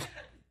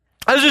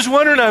just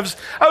wondering, I was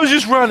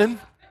just running.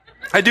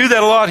 I do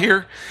that a lot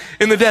here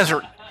in the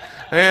desert.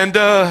 And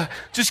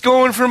just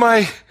going for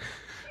my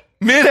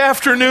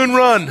mid-afternoon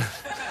run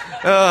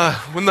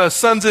when the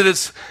sun's at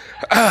its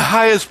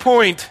highest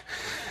point.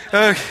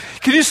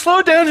 Can you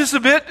slow down just a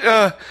bit?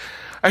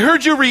 I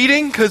heard you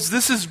reading, because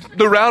this is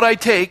the route I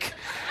take.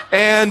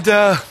 And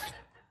do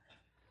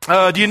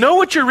you know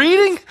what you're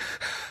reading?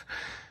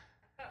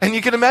 And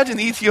you can imagine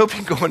the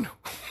Ethiopian going,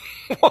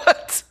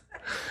 what?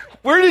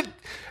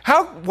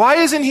 Why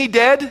isn't he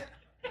dead?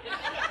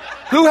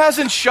 Who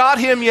hasn't shot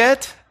him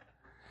yet?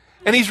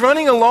 And he's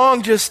running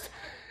along just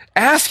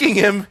asking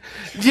him,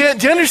 do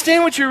you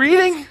understand what you're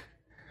reading?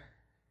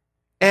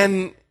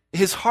 And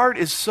his heart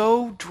is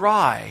so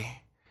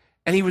dry.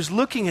 And he was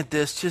looking at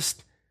this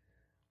just,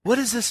 what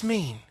does this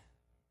mean?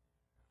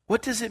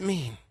 What does it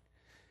mean?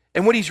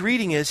 And what he's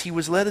reading is, he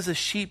was led as a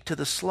sheep to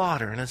the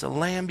slaughter, and as a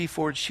lamb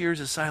before its shears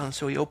is silent,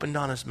 so he opened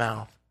not his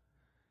mouth.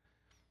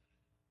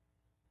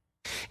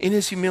 In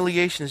his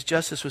humiliation, his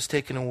justice was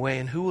taken away,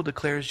 and who will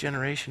declare his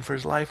generation? For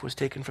his life was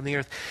taken from the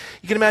earth.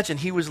 You can imagine,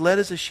 he was led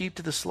as a sheep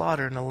to the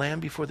slaughter, and a lamb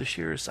before the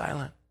shears is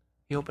silent.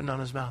 He opened not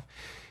his mouth.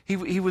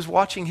 He was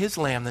watching his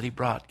lamb that he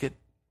brought get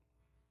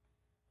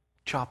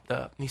chopped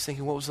up, and he's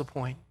thinking, what was the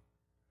point?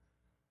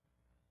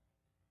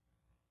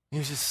 He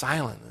was just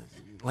silent.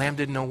 The lamb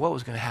didn't know what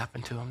was going to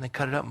happen to him. They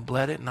cut it up and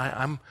bled it, and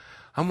I'm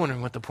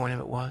wondering what the point of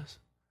it was.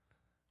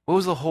 What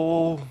was the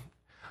whole?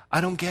 I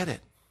don't get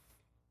it.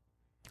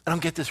 I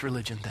don't get this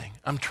religion thing.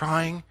 I'm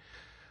trying.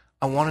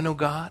 I want to know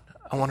God.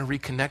 I want to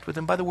reconnect with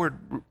him. By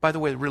the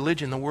way,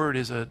 religion, the word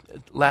is a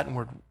Latin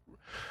word,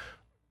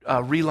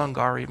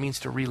 relungare. It means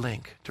to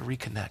relink, to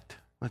reconnect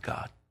with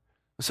God.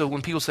 So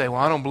when people say,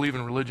 well, I don't believe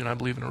in religion, I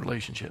believe in a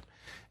relationship.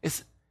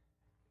 It's,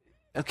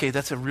 okay,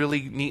 that's a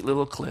really neat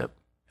little clip,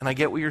 and I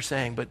get what you're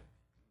saying, but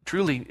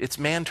truly, it's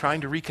man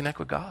trying to reconnect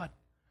with God.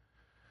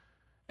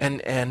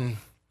 And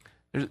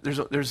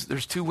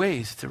there's two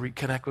ways to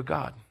reconnect with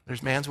God.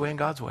 There's man's way and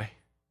God's way.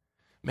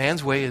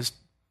 Man's way is,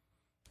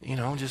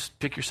 just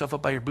pick yourself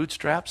up by your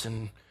bootstraps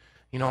and,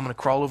 I'm going to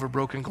crawl over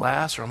broken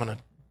glass, or I'm going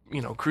to,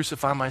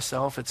 crucify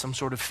myself at some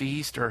sort of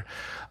feast, or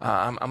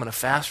I'm going to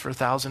fast for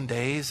 1,000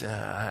 days.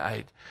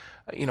 I'm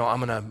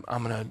going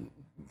to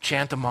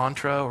chant a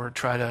mantra or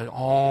try to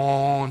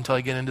until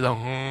I get into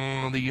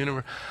the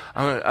universe.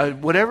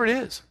 Whatever it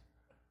is,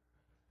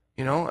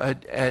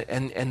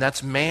 and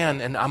that's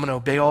man. And I'm going to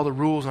obey all the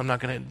rules. I'm not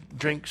going to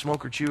drink,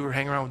 smoke, or chew, or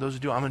hang around with those who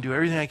do. I'm going to do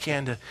everything I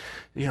can to,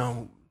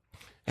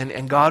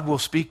 and God will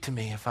speak to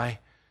me if I.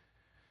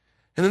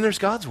 And then there's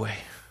God's way.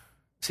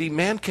 See,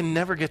 man can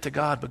never get to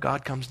God, but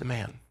God comes to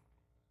man.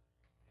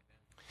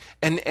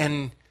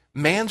 And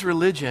man's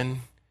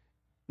religion,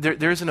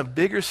 there isn't a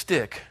bigger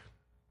stick.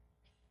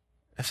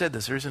 I've said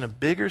this, there isn't a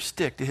bigger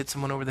stick to hit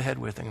someone over the head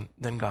with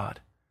than God,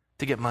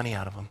 to get money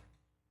out of them.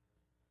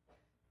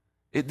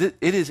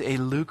 It is a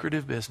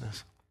lucrative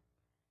business.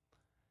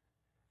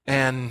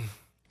 And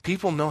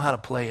people know how to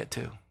play it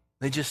too.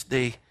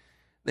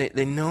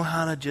 They know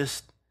how to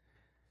just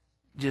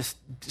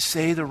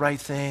say the right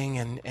thing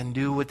and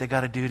do what they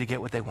got to do to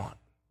get what they want.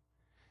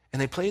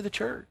 And they play the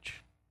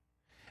church.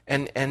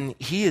 And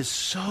he is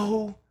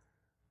so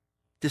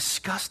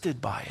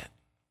disgusted by it.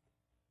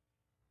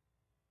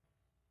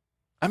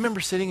 I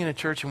remember sitting in a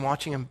church and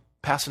watching him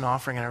pass an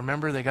offering, and I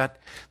remember they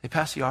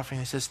passed the offering,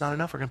 and they said, it's not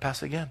enough, we're going to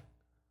pass it again.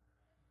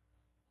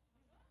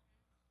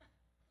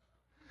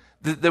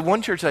 The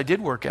one church I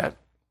did work at,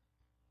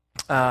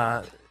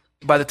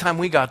 by the time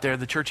we got there,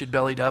 the church had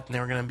bellied up, and they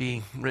were going to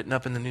be written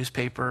up in the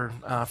newspaper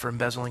for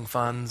embezzling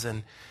funds,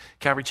 and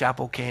Calvary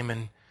Chapel came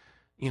and,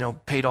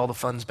 paid all the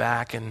funds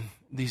back, and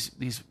these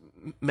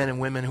men and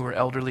women who were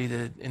elderly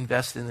that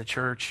invested in the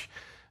church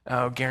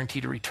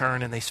guaranteed a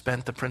return, and they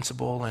spent the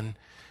principal, and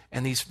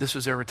this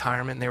was their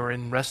retirement, and they were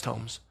in rest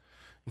homes.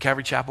 And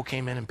Calvary Chapel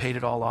came in and paid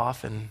it all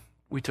off, and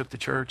we took the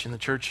church, and the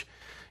church,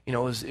 it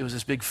was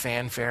this big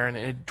fanfare, and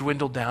it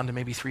dwindled down to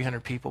maybe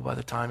 300 people by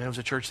the time. And it was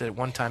a church that at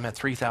one time had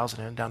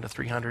 3,000 and down to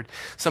 300.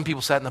 Some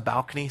people sat in the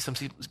balcony, some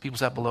people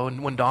sat below,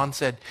 and when Don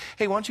said,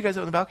 hey, why don't you guys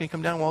up in the balcony,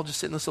 come down, we'll all just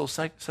sit in this little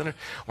center.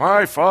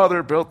 My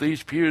father built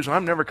these pews,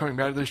 I'm never coming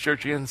back to this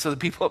church again. So the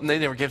people up, and they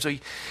never came. So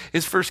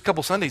his first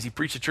couple Sundays, he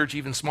preached the church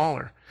even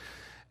smaller.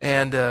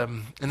 And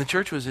the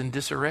church was in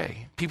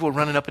disarray. People were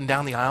running up and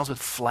down the aisles with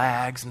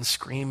flags and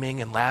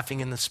screaming and laughing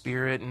in the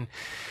spirit. And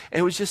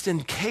it was just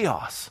in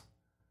chaos.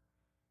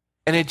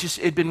 And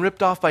it'd been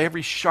ripped off by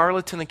every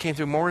charlatan that came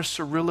through. Morris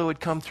Cerullo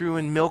had come through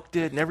and milked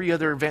it, and every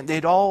other event.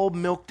 They'd all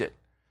milked it.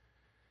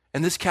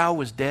 And this cow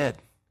was dead.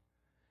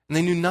 And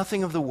they knew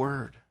nothing of the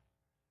word.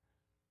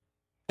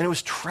 And it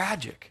was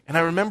tragic. And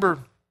I remember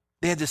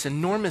they had this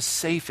enormous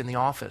safe in the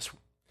office.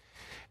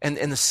 And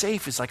the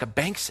safe is like a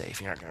bank safe.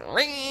 You're like,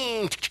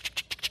 ring.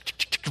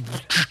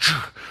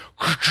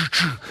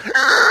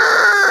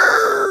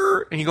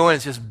 And you go in,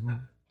 it's just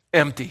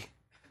empty.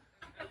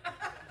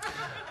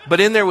 But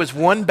in there was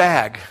one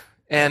bag.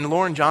 And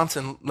Lauren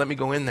Johnson let me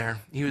go in there.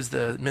 He was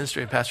the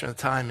administrative pastor at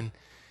the time. And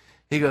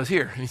he goes,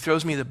 here. And he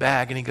throws me the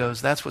bag. And he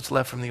goes, that's what's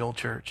left from the old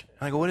church.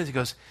 And I go, what is it? He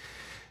goes,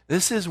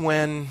 this is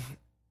when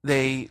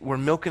they were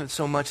milking it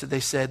so much that they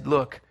said,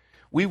 look,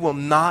 we will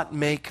not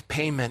make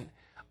payment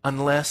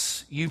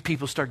unless you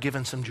people start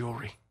giving some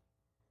jewelry.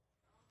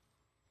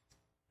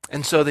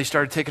 And so they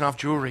started taking off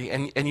jewelry,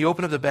 and you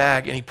open up the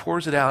bag, and he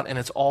pours it out, and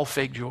it's all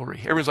fake jewelry.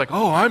 Everyone's like,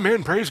 oh, I'm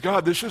in, praise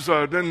God, this is,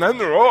 and then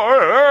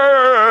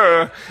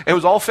they're, it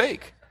was all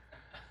fake.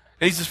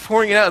 And he's just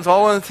pouring it out, it's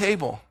all on the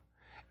table.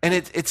 And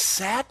it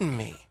saddened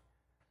me,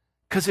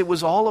 because it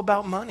was all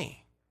about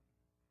money.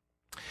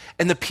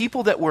 And the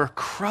people that were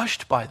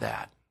crushed by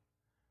that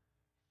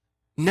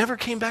never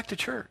came back to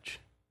church.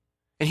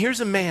 And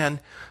here's a man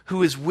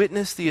who has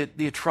witnessed the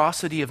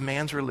atrocity of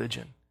man's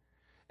religion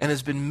and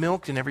has been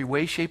milked in every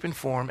way, shape, and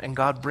form, and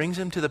God brings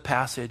him to the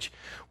passage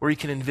where he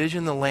can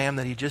envision the lamb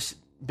that he'd just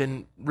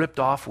been ripped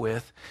off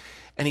with,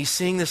 and he's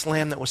seeing this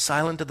lamb that was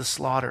silent to the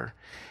slaughter,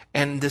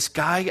 and this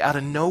guy out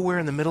of nowhere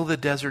in the middle of the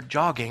desert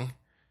jogging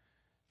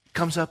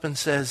comes up and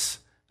says,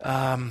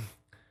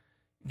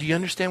 do you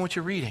understand what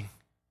you're reading?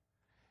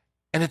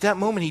 And at that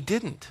moment he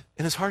didn't,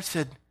 and his heart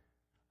said,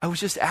 I was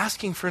just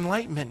asking for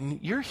enlightenment, and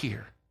you're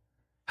here.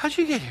 How'd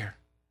you get here?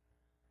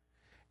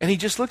 And he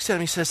just looks at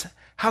him, he says,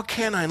 how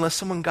can I unless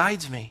someone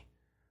guides me?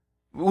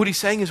 What he's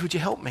saying is, would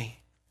you help me?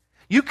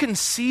 You can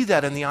see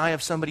that in the eye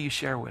of somebody you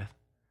share with.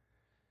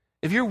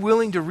 If you're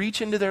willing to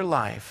reach into their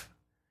life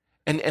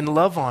and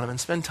love on them and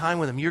spend time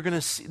with them,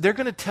 they're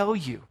going to tell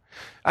you.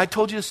 I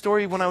told you the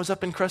story when I was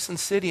up in Crescent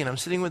City, and I'm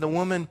sitting with a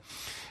woman,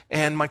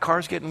 and my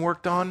car's getting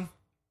worked on,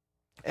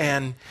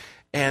 and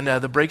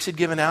the brakes had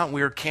given out, and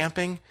we were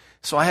camping.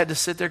 So I had to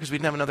sit there because we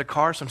didn't have another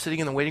car. So I'm sitting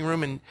in the waiting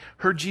room, and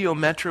her Geo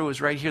Metro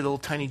is right here, the little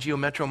tiny Geo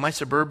Metro. My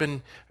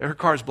Suburban, her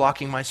car is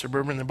blocking my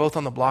Suburban. They're both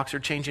on the blocks. They're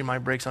changing my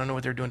brakes. I don't know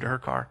what they're doing to her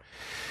car.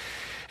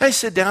 And I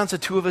sit down, it's the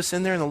two of us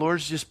in there, and the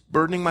Lord's just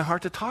burdening my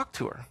heart to talk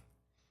to her.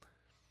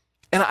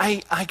 And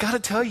I got to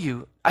tell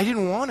you, I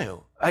didn't want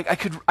to.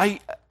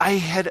 I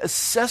had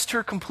assessed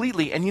her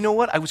completely, and you know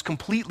what? I was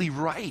completely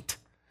right.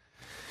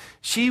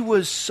 She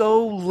was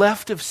so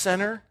left of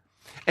center.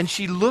 And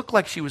she looked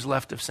like she was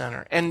left of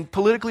center. And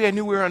politically, I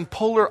knew we were on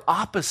polar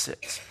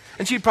opposites.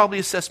 And she'd probably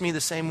assess me the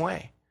same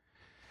way.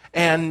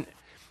 And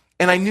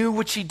I knew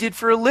what she did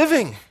for a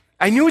living.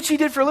 I knew what she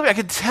did for a living. I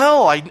could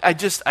tell. I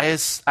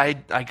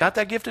got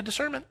that gift of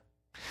discernment.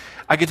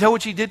 I could tell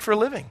what she did for a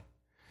living.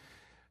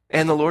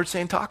 And the Lord's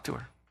saying, talk to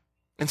her.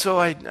 And so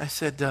I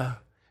said,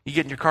 you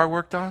getting your car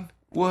worked on?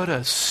 What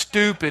a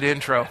stupid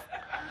intro.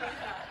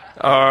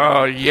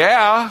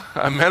 Yeah,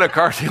 I'm at a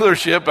car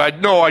dealership.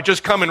 I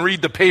just come and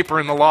read the paper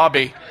in the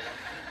lobby.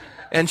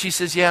 And she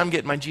says, yeah, I'm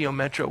getting my Geo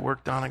Metro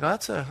worked on. I go,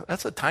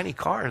 that's a tiny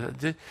car.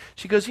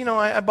 She goes,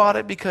 I bought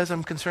it because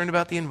I'm concerned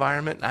about the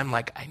environment. And I'm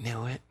like, I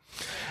knew it.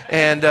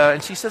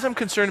 And she says, I'm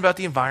concerned about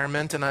the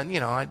environment. And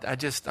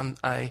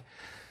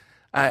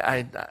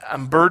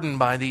I'm burdened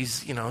by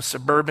these,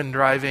 suburban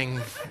driving,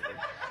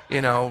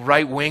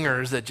 right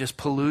wingers that just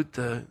pollute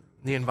the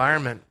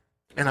environment.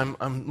 And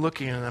I'm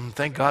looking and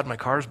thank God my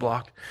car's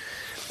blocked.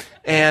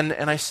 And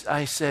I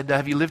said,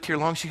 have you lived here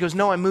long? She goes,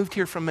 no, I moved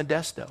here from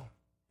Modesto.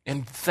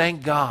 And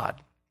thank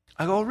God.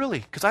 I go, oh, really?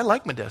 Because I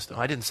like Modesto.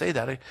 I didn't say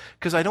that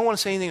because I don't want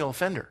to say anything that'll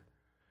offend her.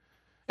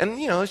 And,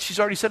 she's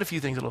already said a few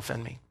things that'll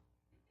offend me.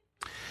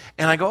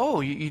 And I go,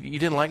 oh, you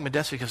didn't like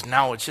Modesto? Because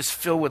no, it's just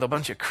filled with a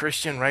bunch of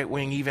Christian,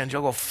 right-wing,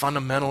 evangelical,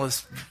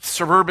 fundamentalist,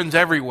 suburbans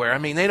everywhere. I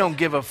mean, they don't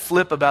give a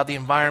flip about the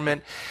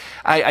environment.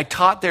 I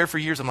taught there for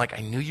years. I'm like,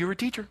 I knew you were a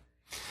teacher.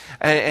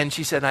 And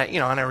she said,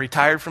 and I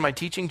retired from my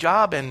teaching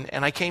job, and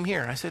I came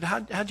here. I said,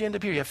 how'd you end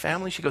up here? You have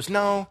family? She goes,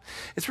 no.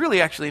 It's really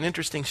actually an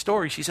interesting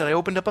story. She said, I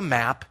opened up a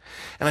map,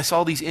 and I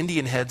saw these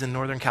Indian heads in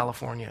Northern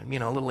California,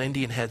 little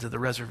Indian heads of the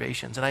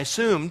reservations. And I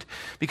assumed,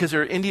 because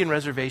there are Indian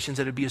reservations,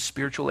 that it would be a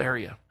spiritual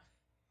area.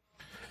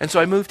 And so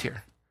I moved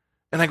here.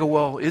 And I go,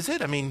 well, is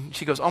it? I mean,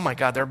 she goes, oh my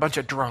God, they're a bunch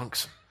of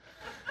drunks.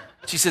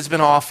 She says, it's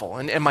been awful.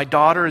 And my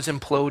daughter is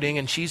imploding,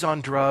 and she's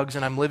on drugs,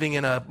 and I'm living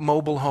in a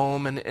mobile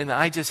home, and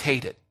I just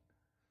hate it.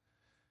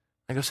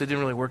 I go, so it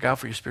didn't really work out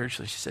for you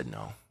spiritually? She said,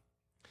 no.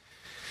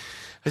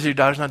 I said, your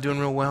daughter's not doing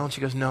real well? And she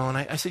goes, no. And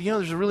I said,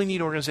 there's a really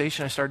neat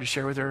organization I started to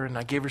share with her, and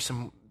I gave her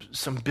some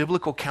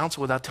biblical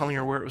counsel without telling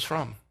her where it was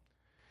from.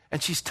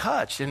 And she's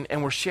touched,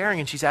 and we're sharing,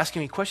 and she's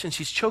asking me questions.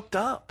 She's choked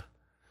up.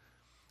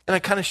 And I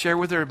kind of share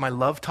with her my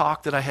love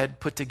talk that I had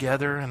put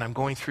together, and I'm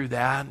going through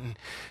that, and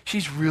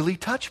she's really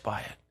touched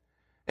by it.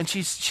 And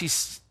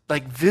she's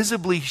like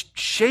visibly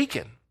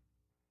shaken.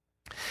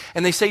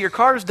 And they say, your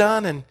car's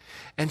done,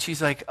 and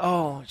she's like,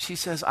 oh, she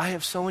says, I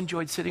have so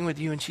enjoyed sitting with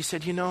you. And she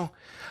said, you know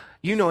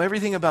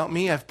everything about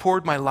me. I've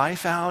poured my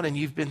life out, and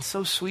you've been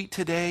so sweet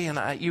today,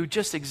 and you're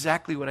just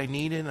exactly what I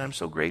needed, and I'm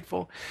so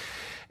grateful.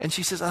 And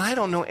she says, I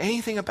don't know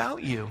anything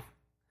about you.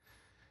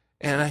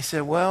 And I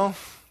said,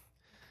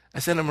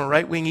 I'm a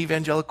right-wing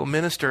evangelical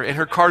minister, and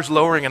her car's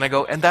lowering, and I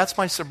go, and that's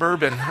my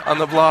Suburban on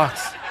the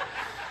blocks.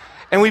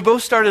 And we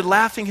both started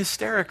laughing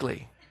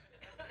hysterically.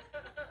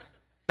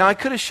 Now, I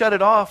could have shut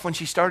it off when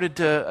she started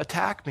to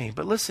attack me,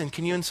 but listen,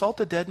 can you insult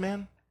a dead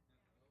man?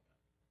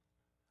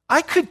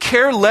 I could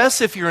care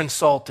less if you're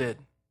insulted.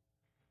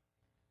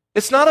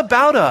 It's not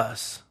about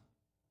us.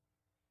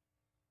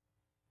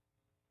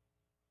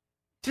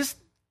 Just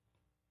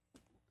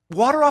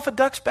water off a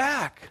duck's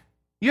back.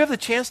 You have the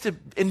chance to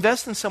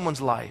invest in someone's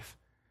life.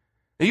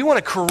 Now, you want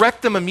to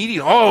correct them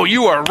immediately. Oh,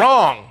 you are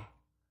wrong.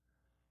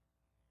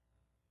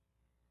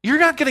 You're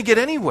not going to get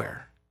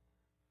anywhere.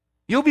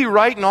 You'll be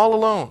right and all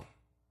alone.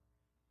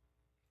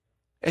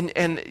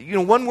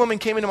 And one woman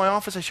came into my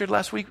office, I shared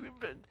last week.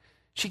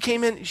 She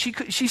came in,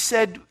 she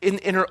said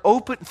in her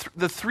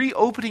the 3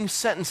 opening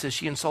sentences,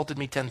 she insulted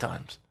me 10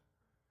 times.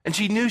 And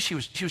she knew she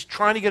was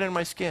trying to get under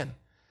my skin.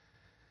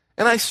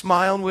 And I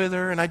smiled with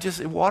her, and I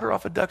just water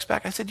off a duck's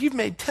back. I said, you've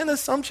made 10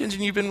 assumptions,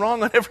 and you've been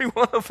wrong on every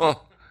one of them.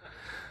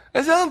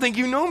 I said, I don't think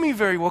you know me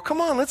very well.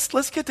 Come on,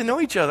 let's get to know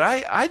each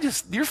other.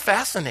 You're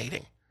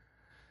fascinating.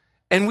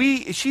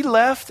 And she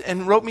left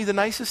and wrote me the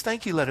nicest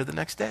thank you letter the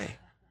next day.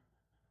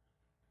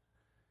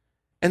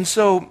 And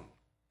so,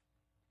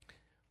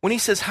 when he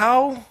says,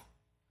 how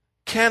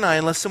can I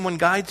unless someone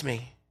guides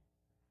me?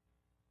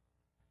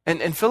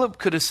 And Philip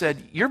could have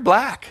said, you're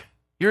black.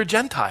 You're a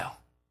Gentile.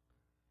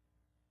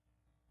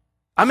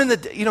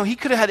 He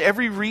could have had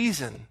every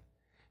reason.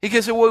 He could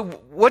have said, well,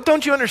 what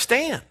don't you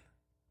understand?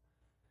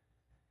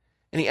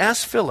 And he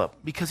asked Philip,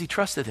 because he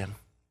trusted him,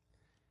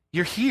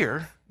 you're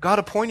here. God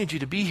appointed you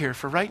to be here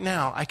for right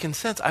now. I can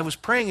sense, I was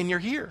praying and you're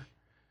here.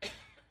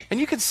 And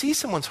you can see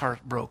someone's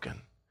heart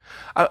broken.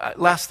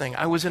 Last thing,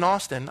 I was in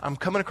Austin. I'm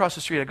coming across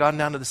the street. I'd gone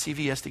down to the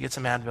CVS to get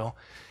some Advil.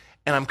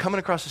 And I'm coming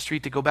across the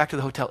street to go back to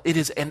the hotel. It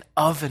is an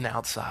oven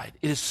outside.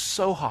 It is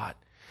so hot.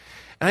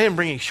 And I didn't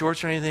bring any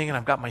shorts or anything. And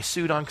I've got my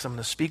suit on because I'm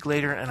going to speak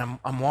later. And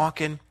I'm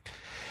walking.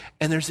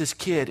 And there's this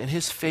kid. And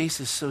his face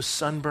is so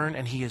sunburned.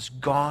 And he is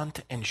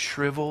gaunt and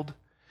shriveled.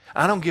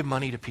 I don't give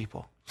money to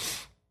people.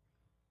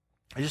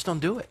 I just don't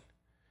do it.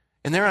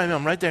 And there I am.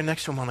 I'm right there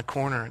next to him on the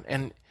corner.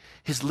 And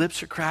his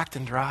lips are cracked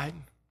and dried.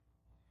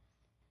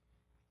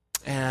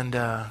 And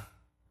I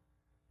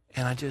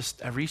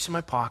reached in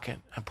my pocket.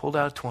 I pulled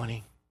out a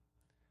 20.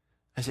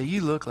 I said,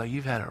 you look like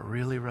you've had a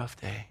really rough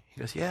day. He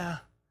goes, yeah,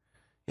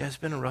 it's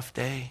been a rough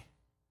day.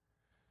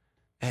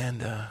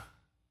 And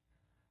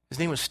his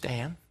name was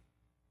Stan.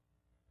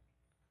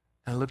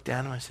 And I looked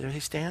down at him. I said, hey,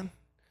 Stan.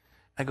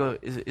 I go,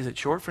 is it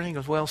short for anything? He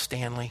goes, well,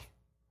 Stanley.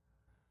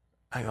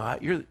 I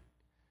go,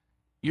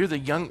 you're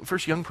the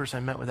first young person I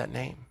met with that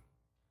name.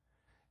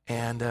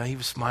 And he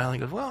was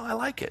smiling. He goes, well, I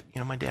like it.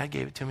 My dad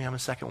gave it to me. I'm the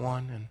second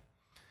one.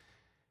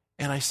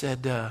 And I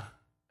said,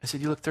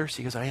 you look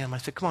thirsty. He goes, I am. I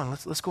said, come on,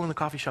 let's go in the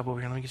coffee shop over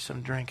here and let me get you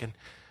something to drink. And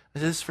I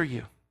said, this is for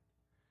you.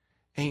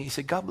 And he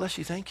said, God bless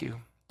you. Thank you.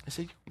 I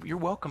said, you're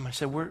welcome. I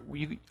said,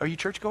 are you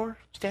churchgoer,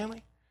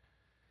 Stanley?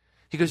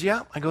 He goes,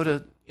 yeah. I go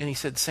to, and he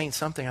said, Saint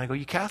something. I go,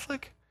 you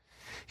Catholic?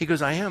 He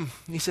goes, I am.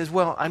 He says,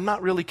 well, I'm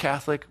not really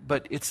Catholic,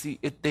 but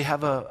they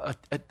have a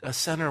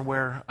center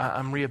where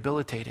I'm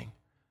rehabilitating.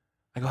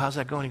 I go, how's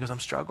that going? He goes, I'm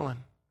struggling.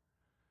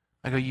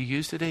 I go, you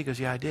used today? He goes,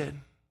 yeah, I did.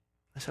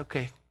 I said,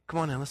 okay, come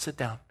on in, let's sit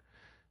down.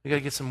 You got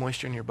to get some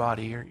moisture in your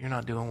body. You're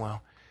not doing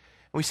well.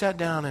 And we sat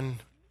down, and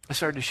I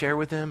started to share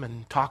with him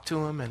and talk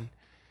to him, and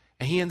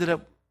he ended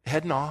up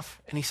heading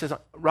off, and he says,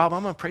 Rob,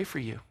 I'm going to pray for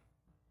you.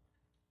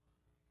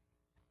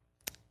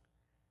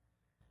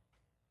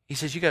 He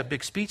says, you got a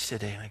big speech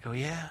today. And I go,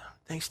 yeah,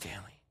 thanks,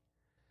 Stanley.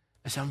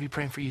 I said, I'm going to be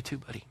praying for you too,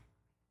 buddy.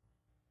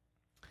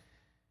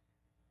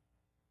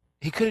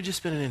 He could have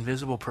just been an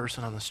invisible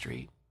person on the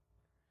street.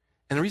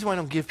 And the reason why I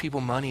don't give people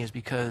money is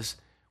because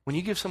when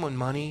you give someone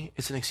money,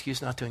 it's an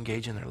excuse not to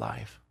engage in their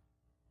life.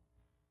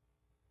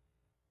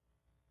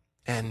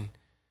 And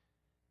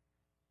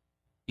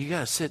you got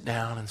to sit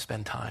down and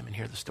spend time and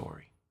hear the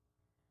story.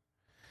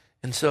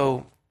 And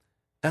so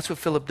that's what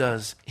Philip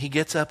does. He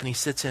gets up and he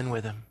sits in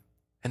with him.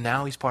 And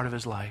now he's part of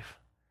his life.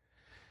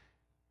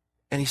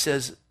 And he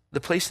says, the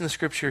place in the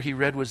scripture he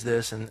read was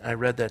this, and I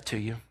read that to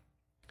you.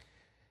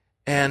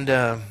 And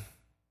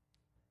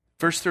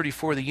verse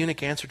 34, the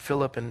eunuch answered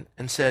Philip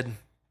and said,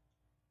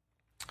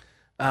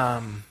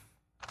 I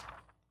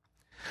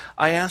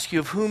ask you,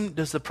 of whom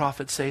does the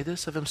prophet say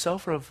this? Of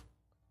himself or of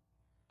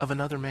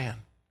another man?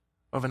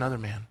 Of another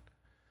man?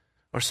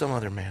 Or some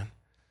other man?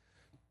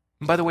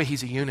 And by the way,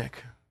 he's a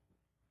eunuch.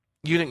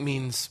 Eunuch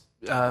means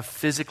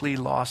physically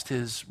lost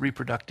his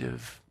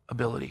reproductive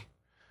ability,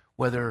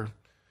 whether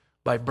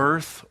by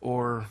birth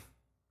or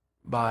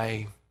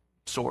by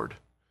sword.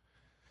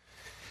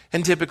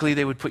 And typically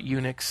they would put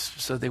eunuchs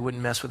so they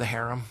wouldn't mess with a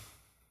harem.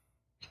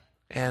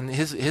 And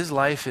his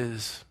life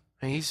is,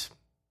 I mean, he's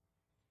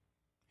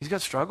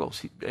got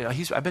struggles.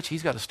 I bet you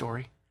he's got a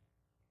story.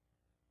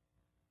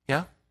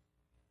 Yeah?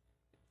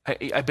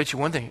 I bet you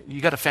one thing. You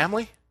got a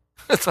family?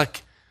 It's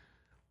like,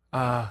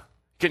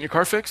 getting your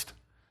car fixed?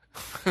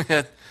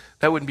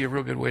 That wouldn't be a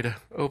real good way to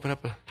open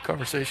up a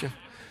conversation.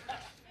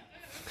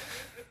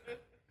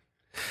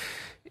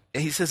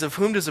 He says, of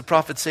whom does the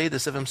prophet say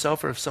this, of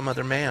himself or of some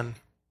other man?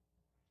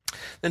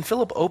 Then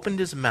Philip opened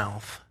his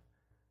mouth.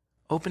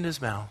 Opened his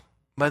mouth.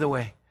 By the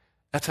way,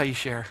 that's how you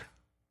share.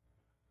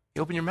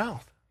 You open your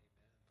mouth.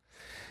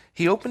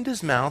 He opened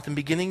his mouth, and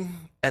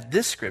beginning at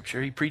this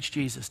scripture, he preached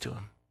Jesus to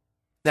him.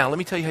 Now, let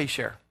me tell you how you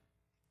share.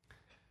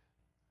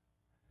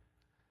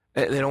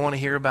 They don't want to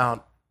hear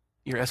about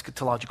your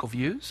eschatological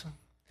views.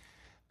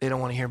 They don't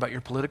want to hear about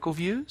your political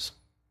views.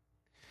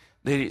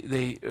 Let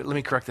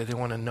me correct that. They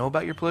want to know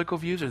about your political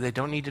views, or they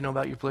don't need to know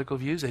about your political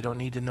views. They don't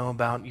need to know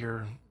about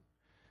your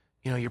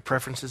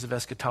preferences of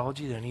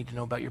eschatology. They don't need to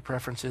know about your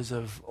preferences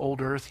of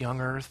old earth,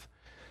 young earth.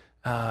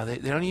 They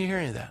don't need to hear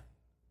any of that.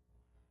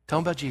 Tell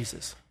them about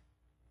Jesus.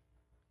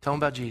 Tell them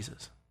about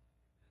Jesus.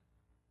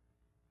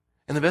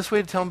 And the best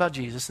way to tell them about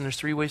Jesus, and there's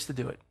 3 ways to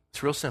do it.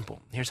 It's real simple.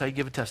 Here's how you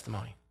give a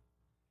testimony.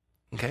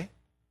 Okay?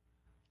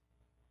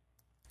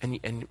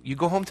 And you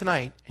go home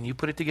tonight and you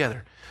put it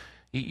together.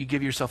 You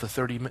give yourself a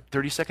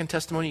 30-second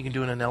testimony you can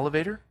do in an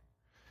elevator.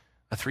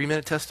 A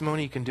 3-minute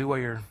testimony you can do while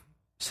you're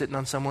sitting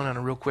on someone on a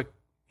real quick,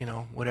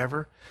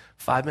 whatever.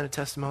 5-minute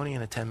testimony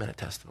and a 10-minute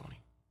testimony.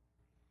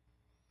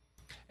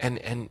 And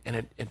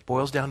it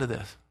boils down to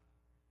this.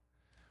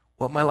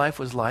 What my life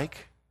was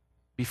like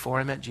before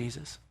I met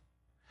Jesus,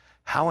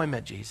 how I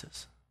met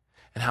Jesus,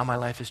 and how my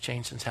life has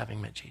changed since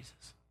having met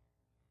Jesus.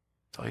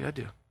 That's all you got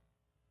to do.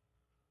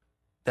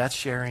 That's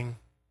sharing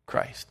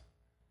Christ,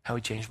 how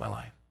he changed my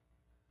life.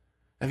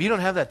 If you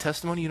don't have that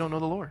testimony, you don't know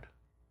the Lord.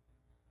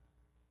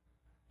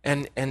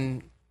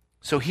 And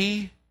so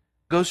he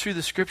goes through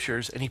the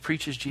scriptures and he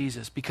preaches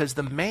Jesus because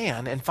the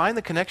man, and find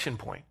the connection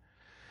point.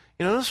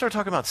 Don't start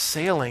talking about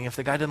sailing if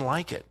the guy didn't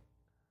like it.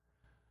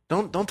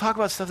 Don't talk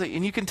about stuff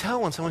and you can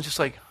tell when someone's just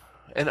like,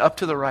 and up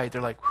to the right,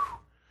 they're like,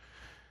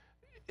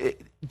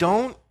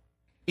 don't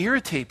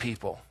irritate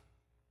people.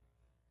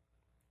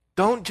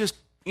 Don't just,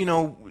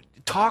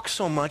 talk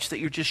so much that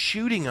you're just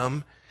shooting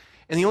them.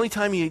 And the only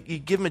time you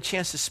give them a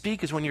chance to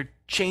speak is when you're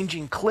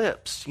changing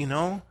clips,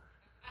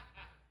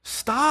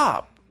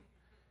 Stop.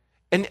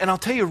 And I'll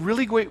tell you a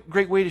really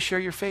great way to share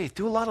your faith.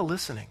 Do a lot of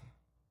listening.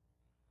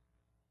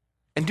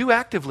 And do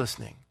active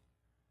listening.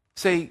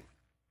 Say,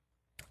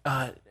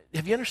 have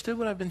you understood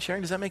what I've been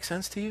sharing? Does that make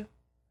sense to you?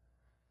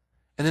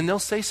 And then they'll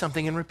say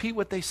something and repeat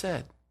what they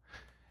said.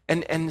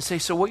 And say,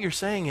 so what you're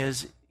saying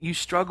is you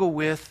struggle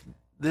with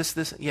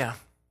this, yeah.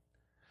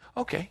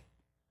 Okay.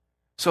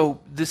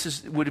 So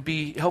would it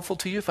be helpful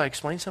to you if I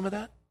explain some of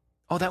that?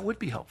 Oh, that would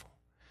be helpful.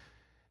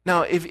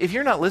 Now, if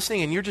you're not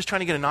listening and you're just trying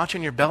to get a notch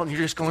in your belt and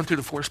you're just going through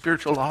the 4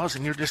 spiritual laws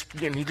and you just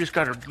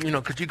got to,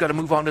 because you got to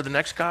move on to the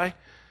next guy,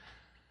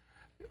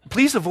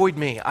 please avoid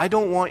me.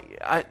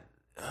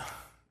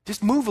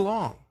 Just move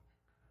along.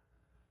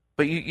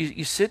 But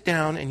you sit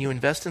down and you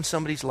invest in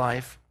somebody's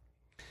life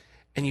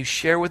and you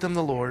share with them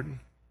the Lord.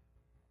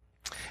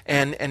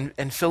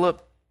 And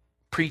Philip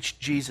preached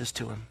Jesus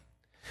to him.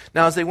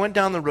 Now, as they went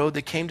down the road,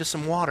 they came to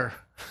some water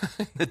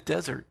in the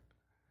desert.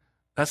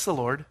 That's the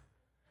Lord.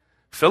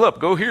 Philip,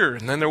 go here,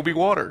 and then there will be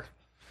water.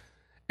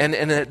 And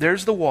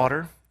there's the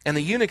water. And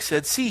the eunuch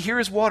said, see, here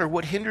is water.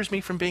 What hinders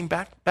me from being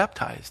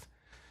baptized?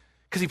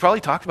 Because he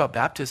probably talked about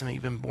baptism.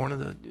 He'd been born of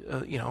the,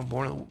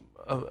 born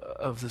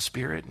of the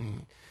Spirit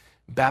and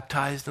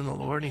baptized in the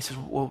Lord. And he says,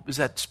 well, is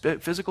that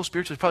physical,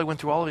 spiritual? He probably went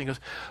through all of it. He goes,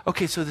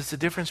 okay, so there's a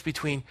difference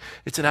between,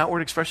 it's an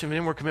outward expression of an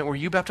inward commitment. Were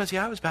you baptized?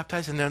 Yeah, I was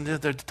baptized. And then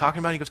they're talking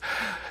about it. He goes,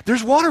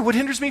 there's water. What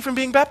hinders me from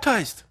being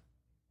baptized?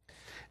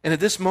 And at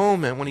this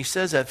moment, when he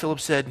says that, Philip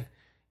said,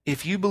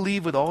 if you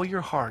believe with all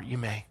your heart, you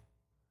may.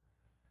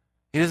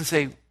 He doesn't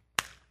say,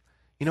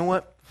 you know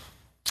what?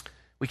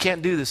 We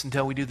can't do this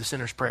until we do the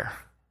sinner's prayer.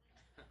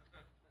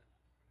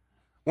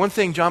 One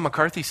thing John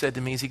McCarthy said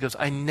to me is he goes,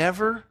 I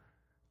never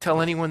tell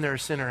anyone they're a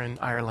sinner in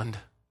Ireland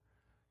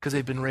because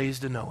they've been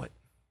raised to know it.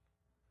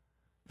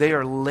 They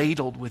are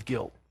ladled with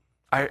guilt,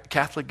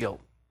 Catholic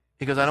guilt.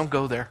 He goes, I don't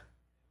go there.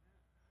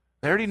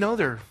 They already know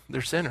they're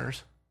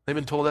sinners. They've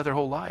been told that their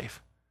whole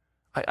life.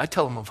 I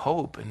tell them of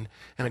hope and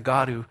a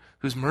God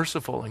who's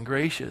merciful and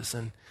gracious.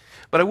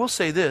 But I will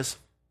say this,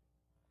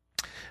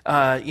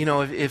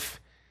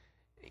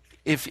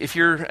 if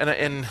you're,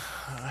 and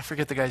I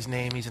forget the guy's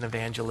name, he's an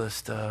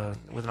evangelist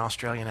with an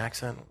Australian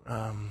accent.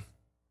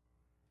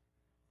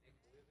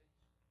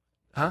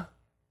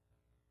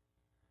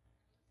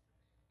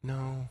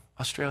 No,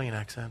 Australian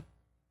accent.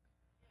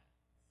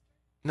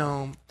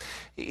 No,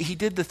 he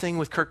did the thing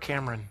with Kirk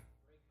Cameron.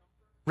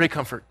 Ray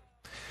Comfort.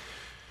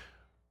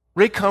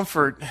 Ray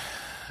Comfort,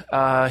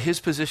 his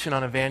position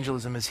on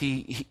evangelism is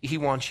he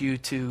wants you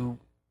to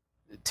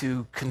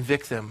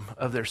convict them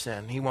of their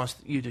sin. He wants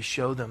you to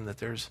show them that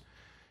there's,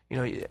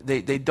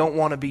 they don't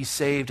want to be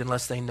saved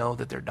unless they know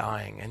that they're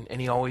dying.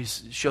 And he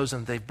always shows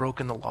them they've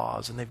broken the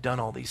laws and they've done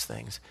all these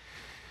things.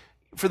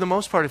 For the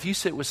most part, if you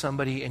sit with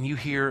somebody and you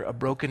hear a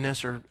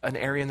brokenness or an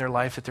area in their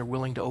life that they're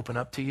willing to open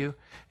up to you,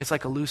 it's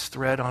like a loose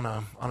thread on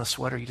a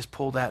sweater. You just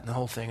pull that and the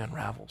whole thing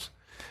unravels.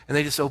 And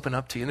they just open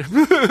up to you.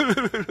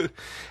 And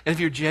if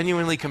you're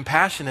genuinely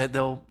compassionate,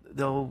 they'll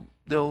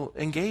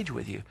engage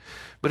with you.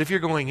 But if you're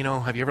going,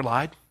 have you ever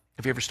lied?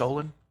 Have you ever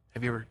stolen?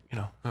 Have you ever,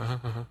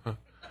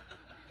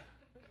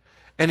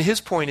 And his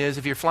point is,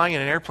 if you're flying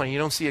in an airplane, you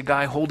don't see a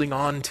guy holding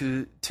on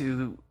to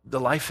the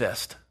life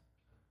vest.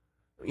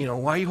 Why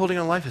are you holding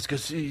on to life vest?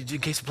 Because in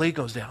case the plane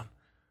goes down.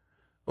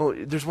 Oh,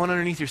 there's one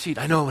underneath your seat.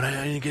 I know, but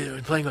I didn't get it when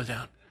the plane goes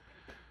down.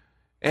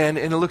 And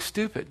it looks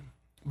stupid.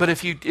 But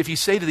if you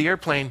say to the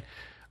airplane,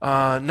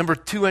 number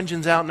 2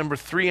 engines out, number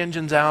 3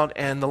 engines out,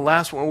 and the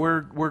last one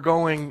we're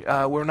going,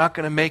 we're not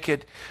going to make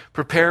it.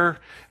 Prepare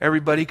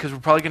everybody because we're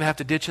probably going to have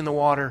to ditch in the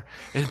water.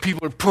 And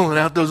people are pulling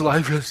out those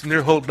life vests and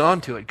they're holding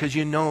on to it because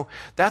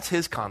that's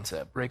his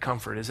concept. Ray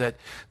Comfort is that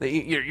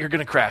you're going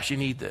to crash. You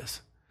need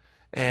this.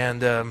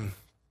 And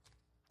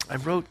I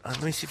wrote.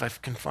 Let me see if I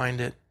can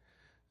find it.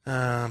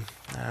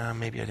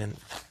 Maybe I didn't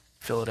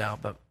fill it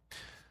out, but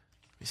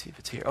let me see if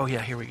it's here. Oh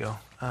yeah, here we go.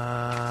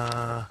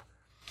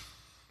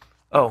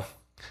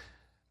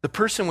 The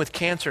person with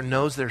cancer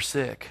knows they're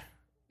sick.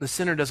 The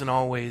sinner doesn't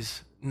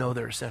always know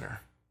they're a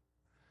sinner.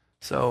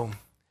 So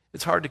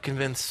it's hard to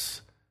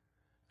convince,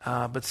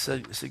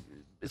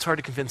 it's hard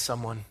to convince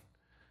someone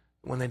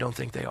when they don't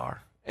think they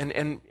are.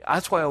 And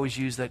that's why I always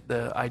use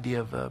the idea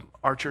of the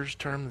archer's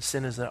term. The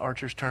sin is the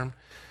archer's term.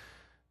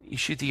 You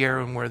shoot the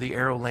arrow and where the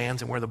arrow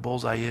lands and where the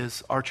bullseye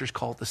is. Archers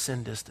call it the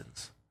sin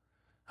distance.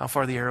 How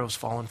far the arrow's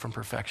fallen from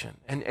perfection.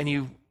 And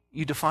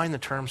you define the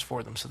terms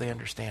for them so they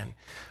understand.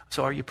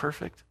 So are you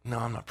perfect? No,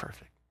 I'm not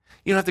perfect.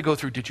 You don't have to go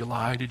through, did you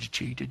lie? Did you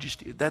cheat? Did you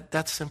steal?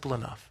 That's simple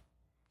enough.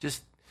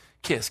 Just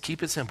kiss.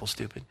 Keep it simple,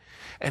 stupid.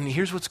 And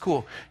here's what's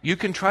cool. You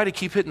can try to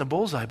keep hitting the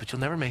bullseye, but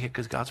you'll never make it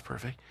because God's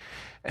perfect.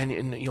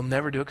 And you'll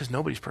never do it because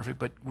nobody's perfect.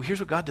 But here's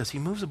what God does. He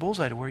moves the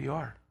bullseye to where you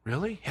are.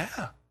 Really?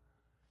 Yeah.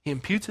 He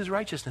imputes his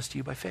righteousness to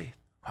you by faith.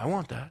 I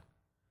want that.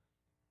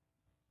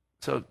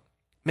 So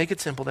make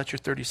it simple. That's your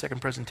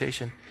 30-second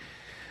presentation.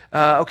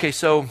 Okay,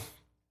 so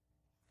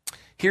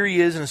here he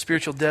is in a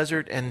spiritual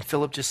desert, and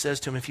Philip just says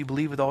to him, if you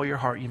believe with all your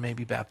heart, you may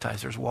be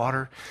baptized. There's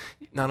water.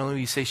 Not only will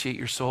you satiate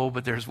your soul,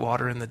 but there's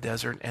water in the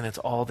desert, and it's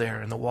all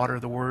there. And the water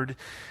of the word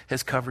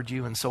has covered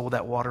you, and so will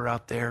that water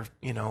out there,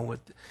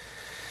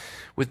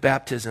 with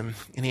baptism.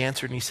 And he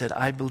answered and he said,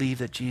 I believe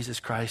that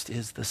Jesus Christ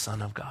is the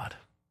Son of God.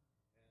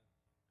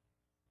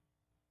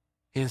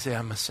 He didn't say,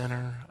 I'm a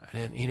sinner.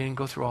 He didn't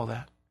go through all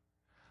that.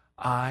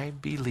 I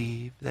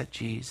believe that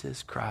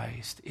Jesus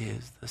Christ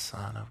is the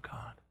Son of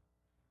God.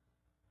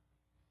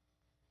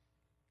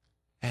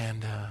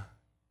 And,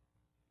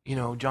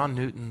 John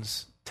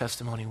Newton's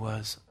testimony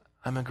was,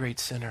 I'm a great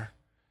sinner,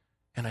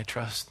 and I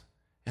trust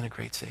in a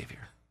great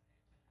Savior.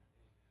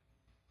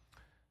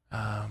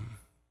 I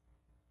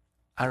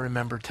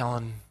remember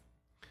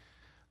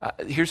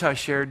here's how I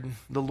shared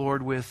the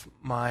Lord with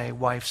my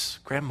wife's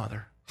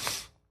grandmother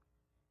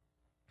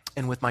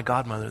and with my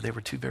godmother. They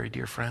were 2 very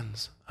dear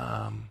friends.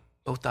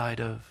 Both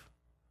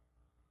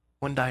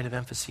one died of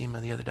emphysema,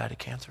 the other died of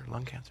cancer,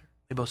 lung cancer.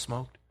 They both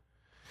smoked.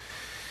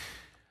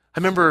 I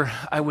remember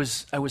I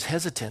was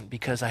hesitant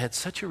because I had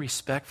such a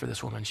respect for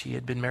this woman. She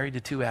had been married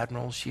to 2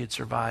 admirals. She had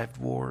survived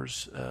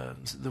wars,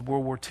 the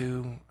World War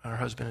II. Her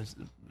husbands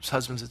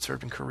had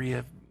served in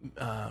Korea,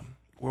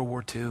 World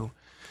War II.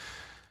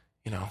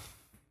 You know,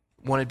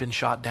 one had been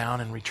shot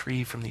down and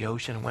retrieved from the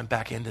ocean and went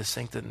back in to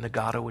sink the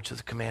Nagato, which is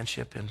a command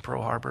ship in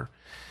Pearl Harbor.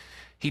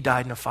 He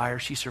died in a fire.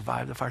 She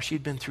survived the fire. She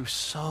had been through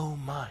so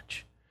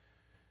much.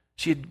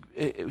 She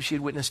had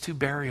witnessed 2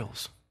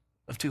 burials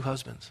of 2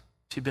 husbands.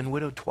 She'd been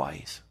widowed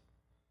twice.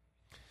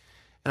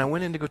 And I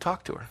went in to go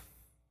talk to her.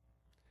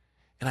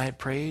 And I had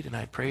prayed, and I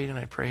had prayed, and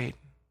I prayed.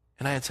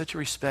 And I had such a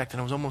respect, and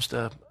it was almost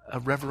a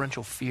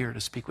reverential fear to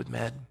speak with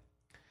Med.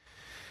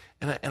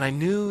 And I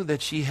knew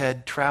that she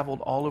had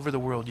traveled all over the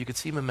world. You could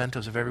see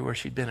mementos of everywhere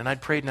she'd been. And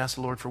I'd prayed and asked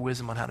the Lord for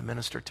wisdom on how to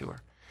minister to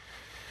her.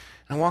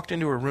 And I walked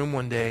into her room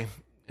one day,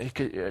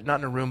 not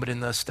in her room, but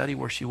in the study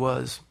where she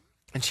was.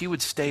 And she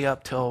would stay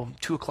up till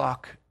 2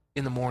 o'clock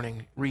in the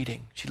morning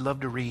reading. She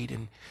loved to read,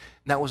 and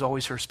that was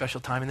always her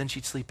special time. And then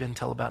she'd sleep in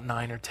till about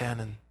 9 or 10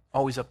 and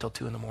always up till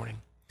 2 in the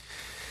morning.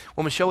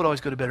 Well, Michelle would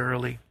always go to bed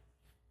early.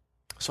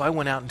 So I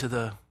went out into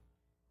the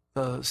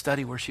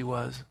study where she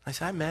was. I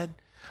said, "Hi, Med.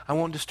 I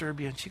won't disturb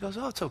you." And she goes,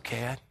 "Oh, it's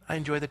okay. I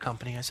enjoy the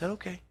company." I said,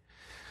 "Okay."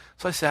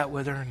 So I sat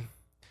with her,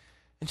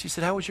 and she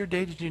said, "How was your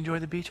day? Did you enjoy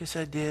the beach?" I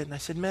said, "I did." And I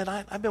said, "Med,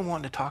 I've been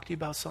wanting to talk to you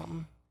about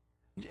something."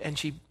 And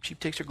she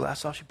takes her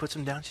glasses off. She puts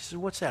them down. She said,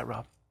 "What's that,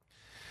 Rob?"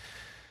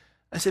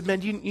 I said,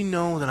 "Man, you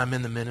know that I'm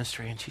in the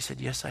ministry." And she said,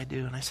 "Yes, I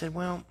do." And I said,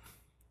 "Well,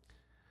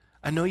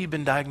 I know you've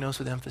been diagnosed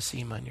with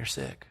emphysema and you're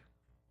sick.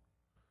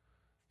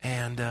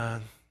 And,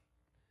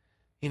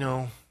 you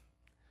know,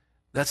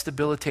 that's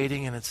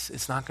debilitating, and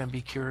it's not going to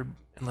be cured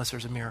unless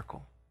there's a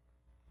miracle."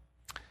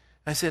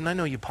 I said, "And I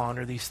know you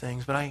ponder these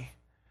things, but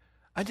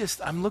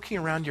I'm looking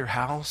around your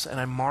house, and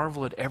I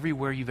marvel at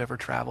everywhere you've ever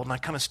traveled." And I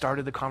kind of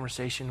started the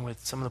conversation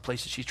with some of the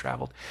places she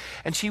traveled.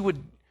 And she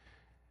would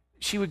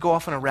go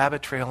off on a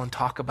rabbit trail and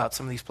talk about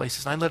some of these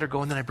places. And I'd let her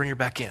go, and then I'd bring her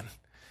back in.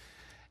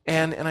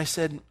 And I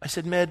said,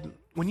 "Med,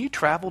 when you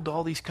traveled to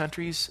all these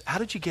countries, how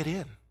did you get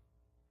in?"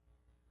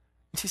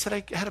 And she said,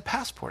 "I had a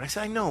passport." I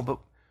said, "I know, but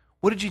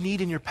what did you need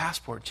in your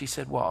passport?" She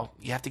said, "Well,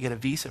 you have to get a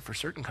visa for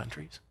certain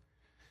countries."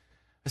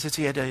 I said,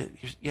 "So you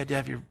had to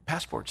have your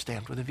passport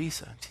stamped with a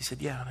visa?" And she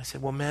said, "Yeah." And I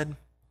said, "Well, Med,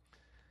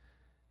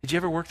 did you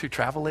ever work through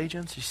travel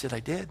agents?" She said, "I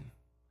did."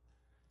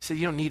 She said,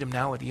 "You don't need them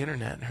now with the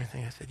internet and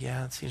everything." I said,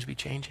 "Yeah, it seems to be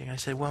changing." I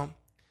said, "Well,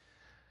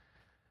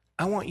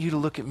 I want you to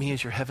look at me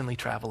as your heavenly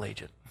travel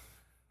agent.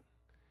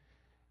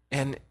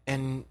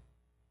 And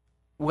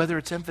whether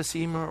it's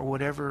emphysema or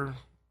whatever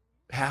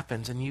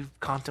happens and you've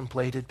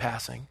contemplated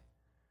passing,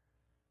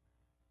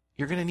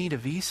 you're going to need a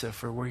visa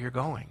for where you're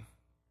going."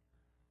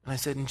 And I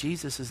said, "And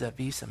Jesus is that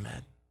visa,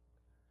 Med."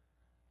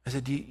 I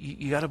said,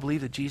 you got to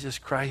believe that Jesus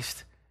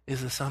Christ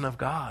is the Son of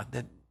God,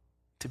 that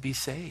to be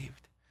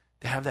saved,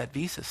 to have that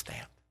visa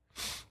stamped.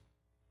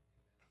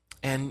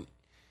 And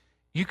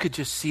you could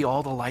just see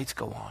all the lights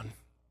go on.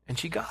 And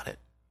she got it.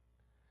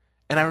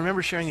 And I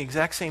remember sharing the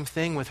exact same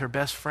thing with her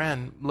best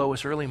friend,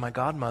 Lois Early, my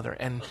godmother.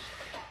 And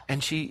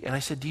I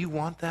said, "Do you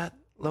want that,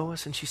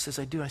 Lois?" And she says,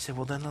 "I do." I said,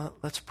 "Well, then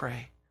let's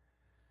pray."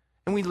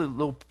 And we did a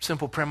little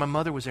simple prayer. My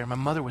mother was there. My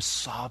mother was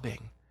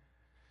sobbing.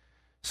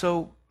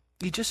 So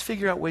you just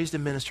figure out ways to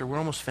minister. We're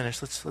almost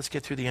finished. Let's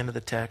get through the end of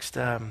the text.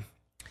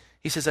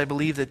 He says, "I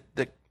believe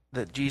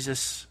that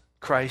Jesus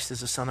Christ is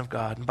the Son of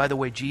God." And by the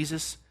way,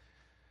 Jesus,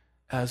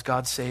 as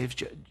God saves,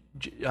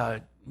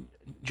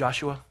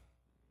 Joshua,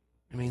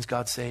 it means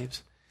God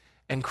saves.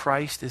 And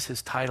Christ is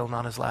his title,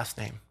 not his last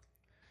name.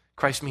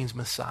 Christ means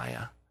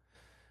Messiah.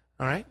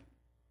 All right?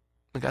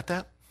 We got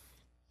that?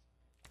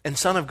 And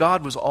Son of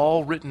God was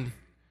all written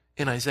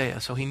in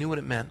Isaiah, so he knew what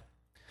it meant.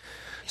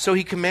 So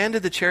he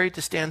commanded the chariot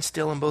to stand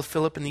still, and both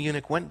Philip and the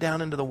eunuch went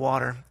down into the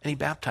water, and he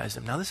baptized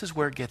them. Now this is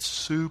where it gets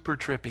super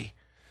trippy.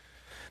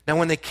 Now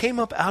when they came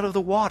up out of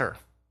the water,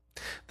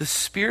 the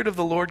Spirit of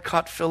the Lord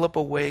caught Philip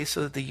away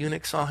so that the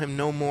eunuch saw him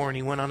no more, and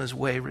he went on his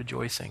way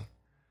rejoicing.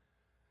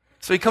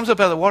 So he comes up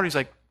out of the water, he's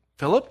like,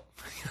 "Philip?"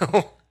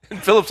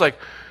 And Philip's like,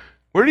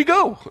 "Where'd he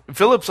go?" And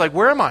Philip's like,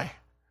 "Where am I?"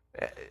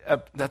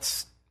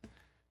 That's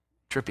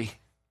trippy.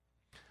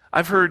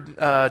 I've heard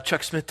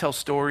Chuck Smith tell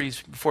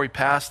stories before he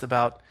passed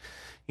about,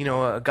 a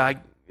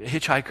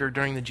hitchhiker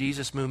during the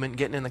Jesus movement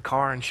getting in the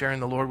car and sharing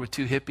the Lord with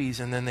 2 hippies,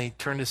 and then they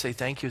turned to say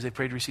thank you as they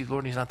prayed to receive the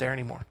Lord, and he's not there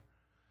anymore.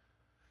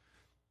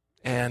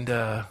 And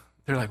they're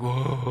like,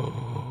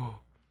 "Whoa."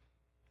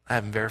 I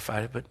haven't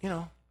verified it, but,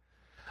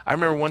 I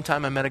remember one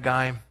time I met a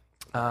guy.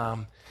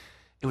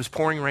 It was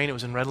pouring rain. It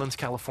was in Redlands,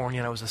 California,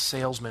 and I was a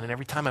salesman. And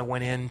every time I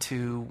went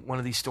into one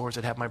of these stores,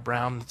 I'd have my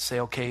brown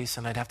sale case,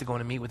 and I'd have to go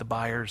in and meet with the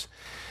buyers.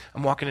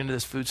 I'm walking into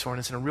this food store, and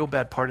it's in a real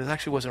bad part. It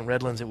actually wasn't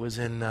Redlands. It was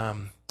in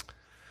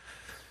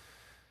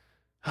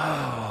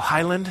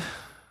Highland,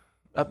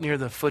 up near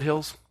the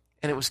foothills.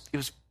 And it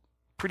was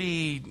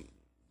pretty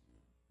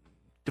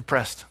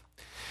depressed.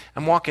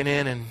 I'm walking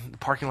in, and the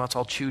parking lot's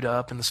all chewed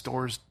up, and the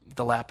store's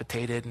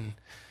dilapidated,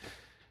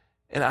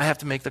 and I have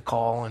to make the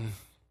call, and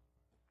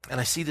And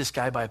I see this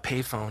guy by a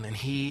payphone, and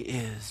he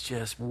is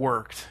just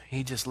worked.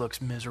 He just looks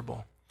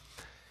miserable.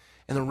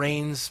 And the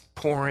rain's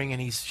pouring,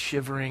 and he's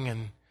shivering,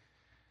 and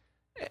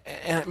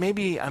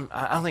maybe I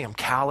don't think I'm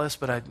callous,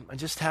 but I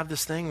just have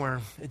this thing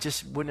where it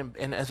just wouldn't.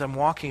 And as I'm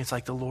walking, it's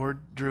like the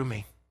Lord drew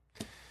me.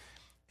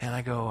 And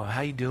I go,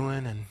 "How you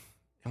doing?"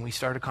 And we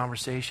start a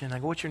conversation. I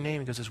go, "What's your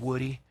name?" He goes, "It's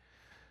Woody."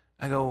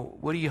 I go,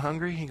 "Woody, you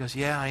hungry?" He goes,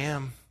 "Yeah, I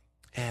am."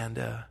 And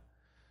I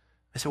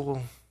said,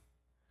 "Well,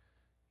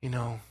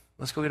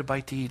 let's go get a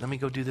bite to eat. Let me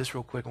go do this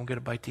real quick. We'll get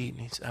a bite to eat."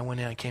 And I went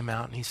in, I came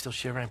out, and he's still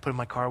shivering. I put him in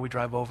my car. We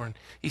drive over, and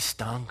he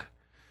stunk.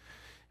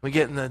 We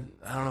get in I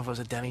don't know if it was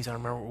a Denny's, I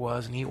don't remember what it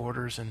was, and he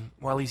orders, and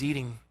while he's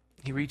eating,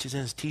 he reaches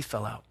in, his teeth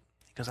fell out.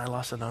 He goes, "I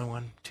lost another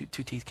one. Two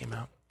teeth came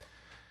out."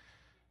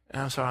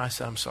 And I'm sorry. I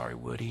said, "I'm sorry,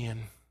 Woody."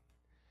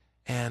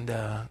 And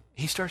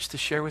he starts to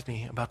share with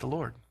me about the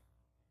Lord.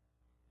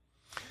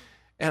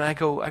 And I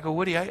go,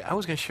 "Woody, I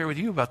was going to share with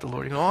you about the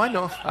Lord." He goes,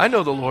 "Oh, I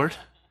know the Lord."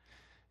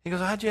 He goes,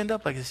 "How'd you end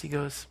up like this?" He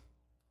goes,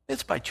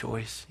 "It's by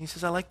choice." He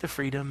says, "I like the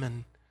freedom."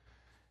 And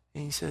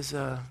he says,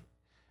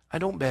 "I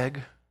don't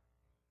beg,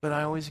 but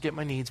I always get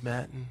my needs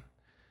met."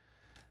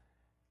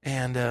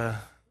 And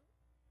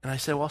I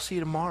said, "Well, I'll see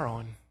you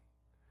tomorrow."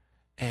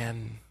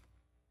 And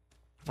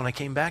when I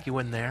came back, he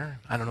wasn't there.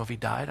 I don't know if he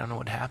died. I don't know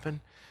what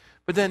happened.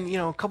 But then,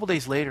 a couple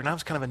days later, and I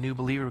was kind of a new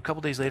believer. A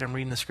couple days later, I'm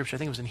reading the scripture. I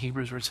think it was in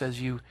Hebrews where it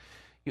says you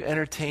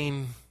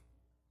entertain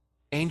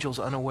angels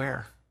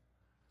unaware.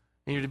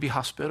 And you're to be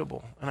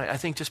hospitable. And I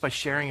think just by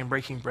sharing and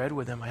breaking bread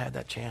with him, I had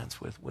that chance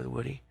with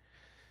Woody.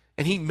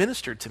 And he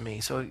ministered to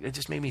me, so it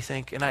just made me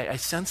think. And I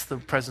sensed the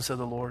presence of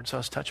the Lord, so I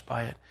was touched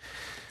by it.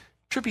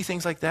 Trippy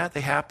things like that,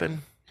 they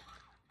happen.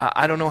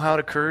 I don't know how it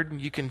occurred,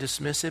 and you can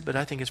dismiss it, but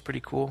I think it's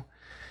pretty cool.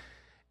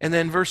 And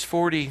then verse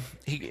 40,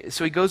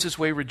 he goes his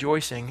way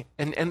rejoicing.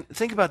 And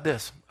think about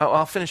this.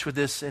 I'll finish with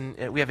this, and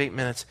we have 8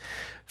 minutes.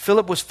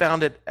 Philip was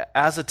found at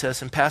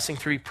Azotus, and passing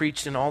through, he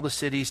preached in all the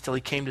cities till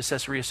he came to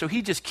Caesarea. So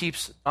he just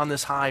keeps on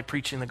this high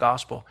preaching the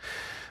gospel.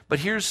 But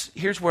here's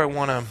where I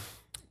want to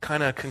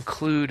kind of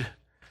conclude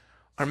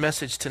our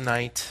message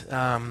tonight.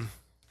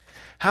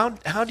 How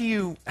do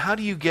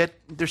you get?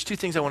 There's two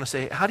things I want to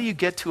say. How do you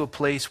get to a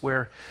place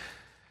where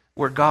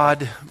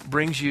God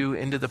brings you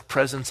into the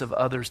presence of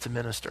others to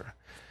minister?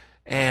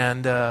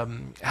 And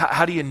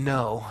how do you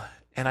know?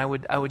 And I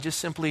would just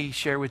simply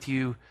share with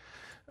you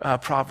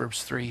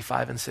Proverbs 3,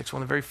 5, and 6,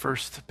 one of the very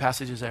first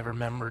passages I ever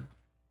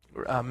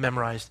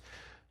memorized.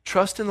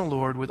 "Trust in the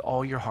Lord with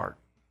all your heart,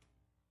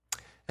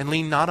 and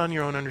lean not on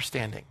your own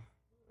understanding."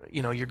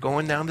 You're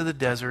going down to the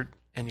desert,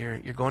 and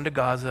you're going to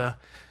Gaza.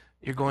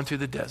 You're going through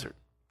the desert.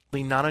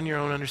 Lean not on your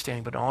own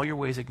understanding, but in all your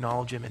ways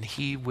acknowledge him, and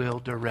he will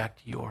direct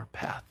your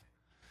path.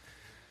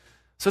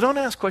 So don't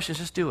ask questions,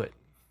 just do it.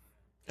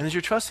 And as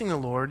you're trusting the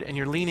Lord, and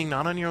you're leaning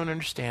not on your own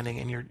understanding,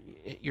 and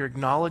you're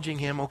acknowledging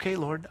him, "Okay,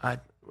 Lord,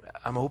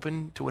 I'm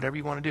open to whatever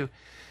you want to do,"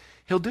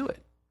 he'll do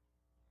it.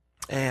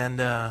 And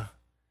then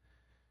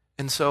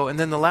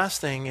the last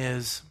thing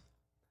is,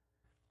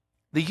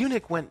 the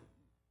eunuch went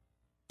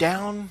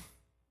down,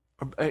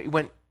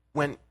 went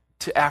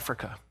to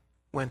Africa,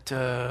 went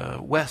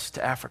west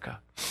to Africa,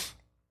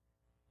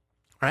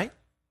 right?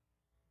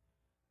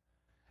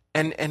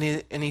 And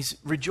he's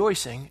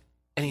rejoicing,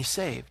 and he's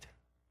saved.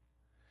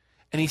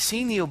 And he's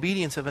seen the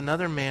obedience of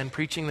another man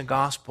preaching the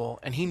gospel,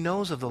 and he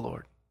knows of the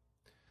Lord.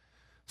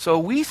 So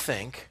we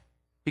think,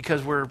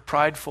 because we're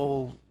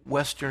prideful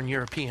Western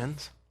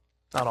Europeans,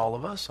 not all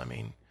of us,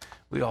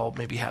 we all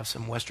maybe have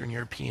some Western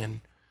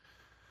European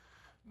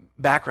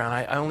background.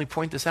 I only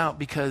point this out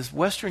because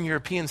Western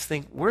Europeans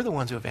think we're the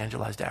ones who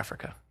evangelized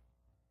Africa.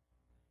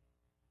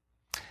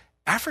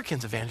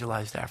 Africans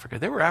evangelized Africa.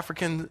 There were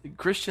African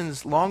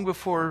Christians long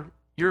before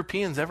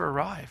Europeans ever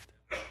arrived.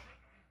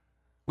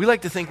 We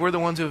like to think we're the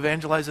ones who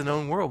evangelized the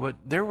known world, but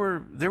there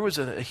was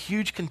a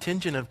huge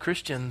contingent of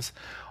Christians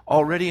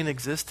already in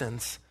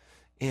existence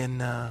in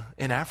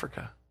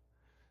Africa.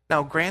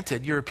 Now,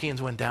 granted,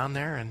 Europeans went down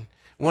there, and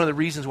one of the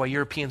reasons why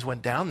Europeans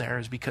went down there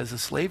is because the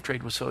slave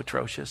trade was so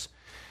atrocious,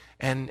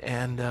 and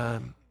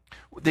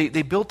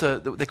they built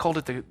they called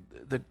it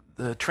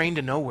the train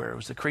to nowhere. It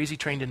was the crazy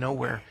train to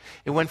nowhere.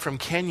 It went from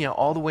Kenya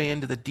all the way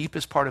into the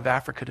deepest part of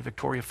Africa to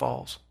Victoria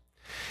Falls.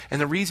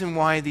 And the reason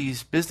why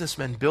these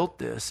businessmen built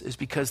this is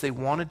because they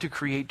wanted to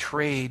create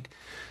trade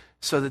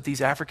so that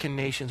these African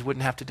nations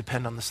wouldn't have to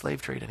depend on the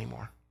slave trade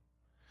anymore.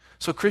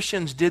 So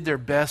Christians did their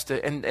best,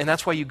 and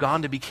that's why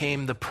Uganda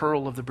became the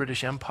pearl of the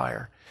British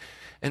Empire,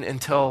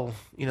 until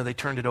they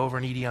turned it over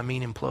and Idi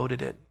Amin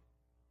imploded it.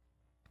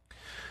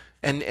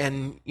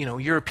 And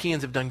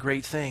Europeans have done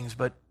great things,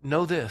 but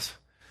know this: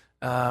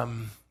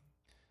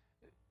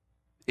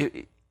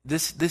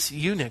 this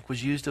eunuch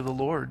was used of the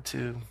Lord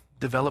to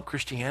develop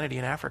Christianity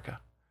in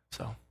Africa.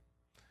 So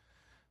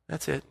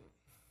that's it.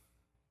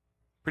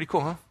 Pretty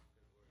cool, huh?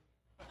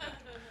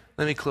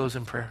 Let me close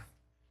in prayer.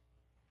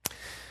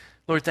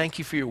 Lord, thank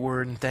you for your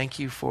word, and thank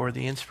you for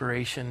the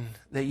inspiration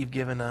that you've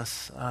given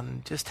us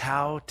on just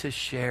how to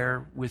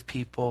share with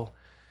people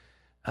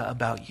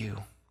about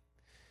you.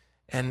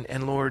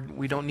 And Lord,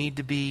 we don't need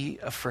to be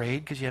afraid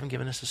because you haven't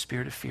given us a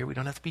spirit of fear. We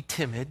don't have to be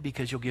timid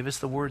because you'll give us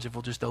the words if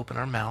we'll just open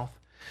our mouth.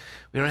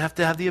 We don't have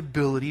to have the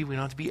ability. We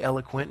don't have to be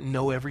eloquent and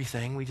know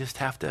everything. We just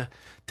have to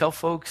tell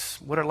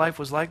folks what our life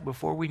was like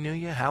before we knew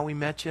you, how we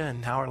met you,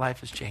 and how our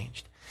life has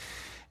changed.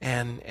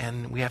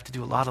 And we have to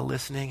do a lot of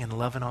listening and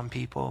loving on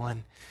people.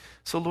 And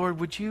so, Lord,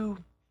 would you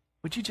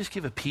just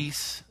give a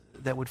peace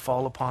that would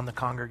fall upon the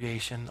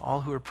congregation,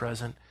 all who are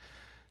present,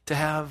 to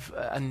have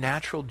a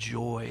natural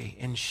joy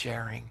in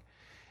sharing,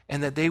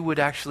 and that they would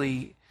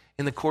actually,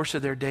 in the course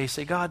of their day,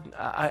 say, God,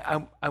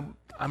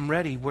 I'm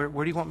ready. Where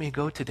do you want me to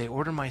go today?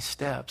 Order my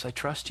steps. I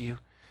trust you.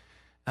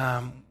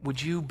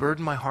 Would you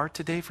burden my heart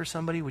today for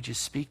somebody? Would you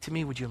speak to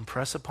me? Would you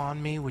impress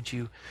upon me? Would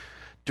you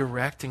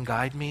direct and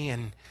guide me?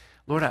 And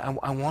Lord,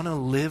 I want to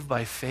live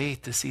by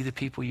faith to see the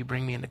people you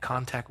bring me into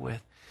contact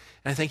with.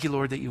 And I thank you,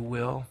 Lord, that you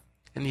will.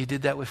 And you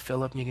did that with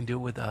Philip, and you can do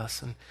it with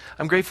us. And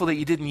I'm grateful that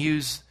you didn't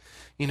use,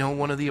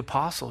 one of the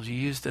apostles. You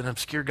used an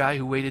obscure guy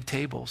who waited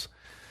tables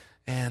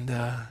and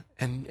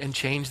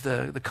changed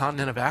the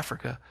continent of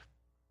Africa.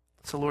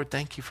 So, Lord,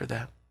 thank you for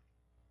that.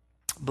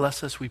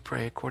 Bless us, we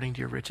pray, according to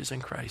your riches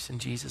in Christ. In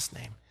Jesus'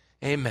 name,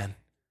 amen.